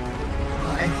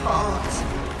 My heart,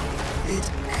 it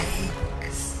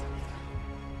aches.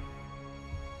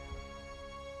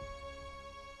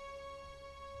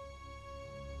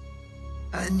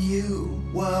 A new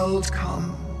world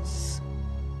comes.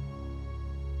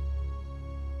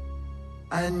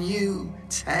 A new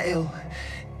tale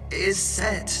is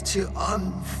set to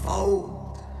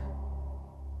unfold.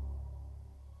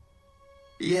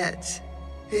 Yet,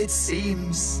 it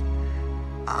seems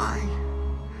I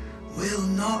will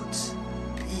not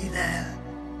be there.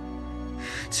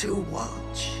 to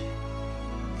watch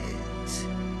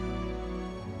it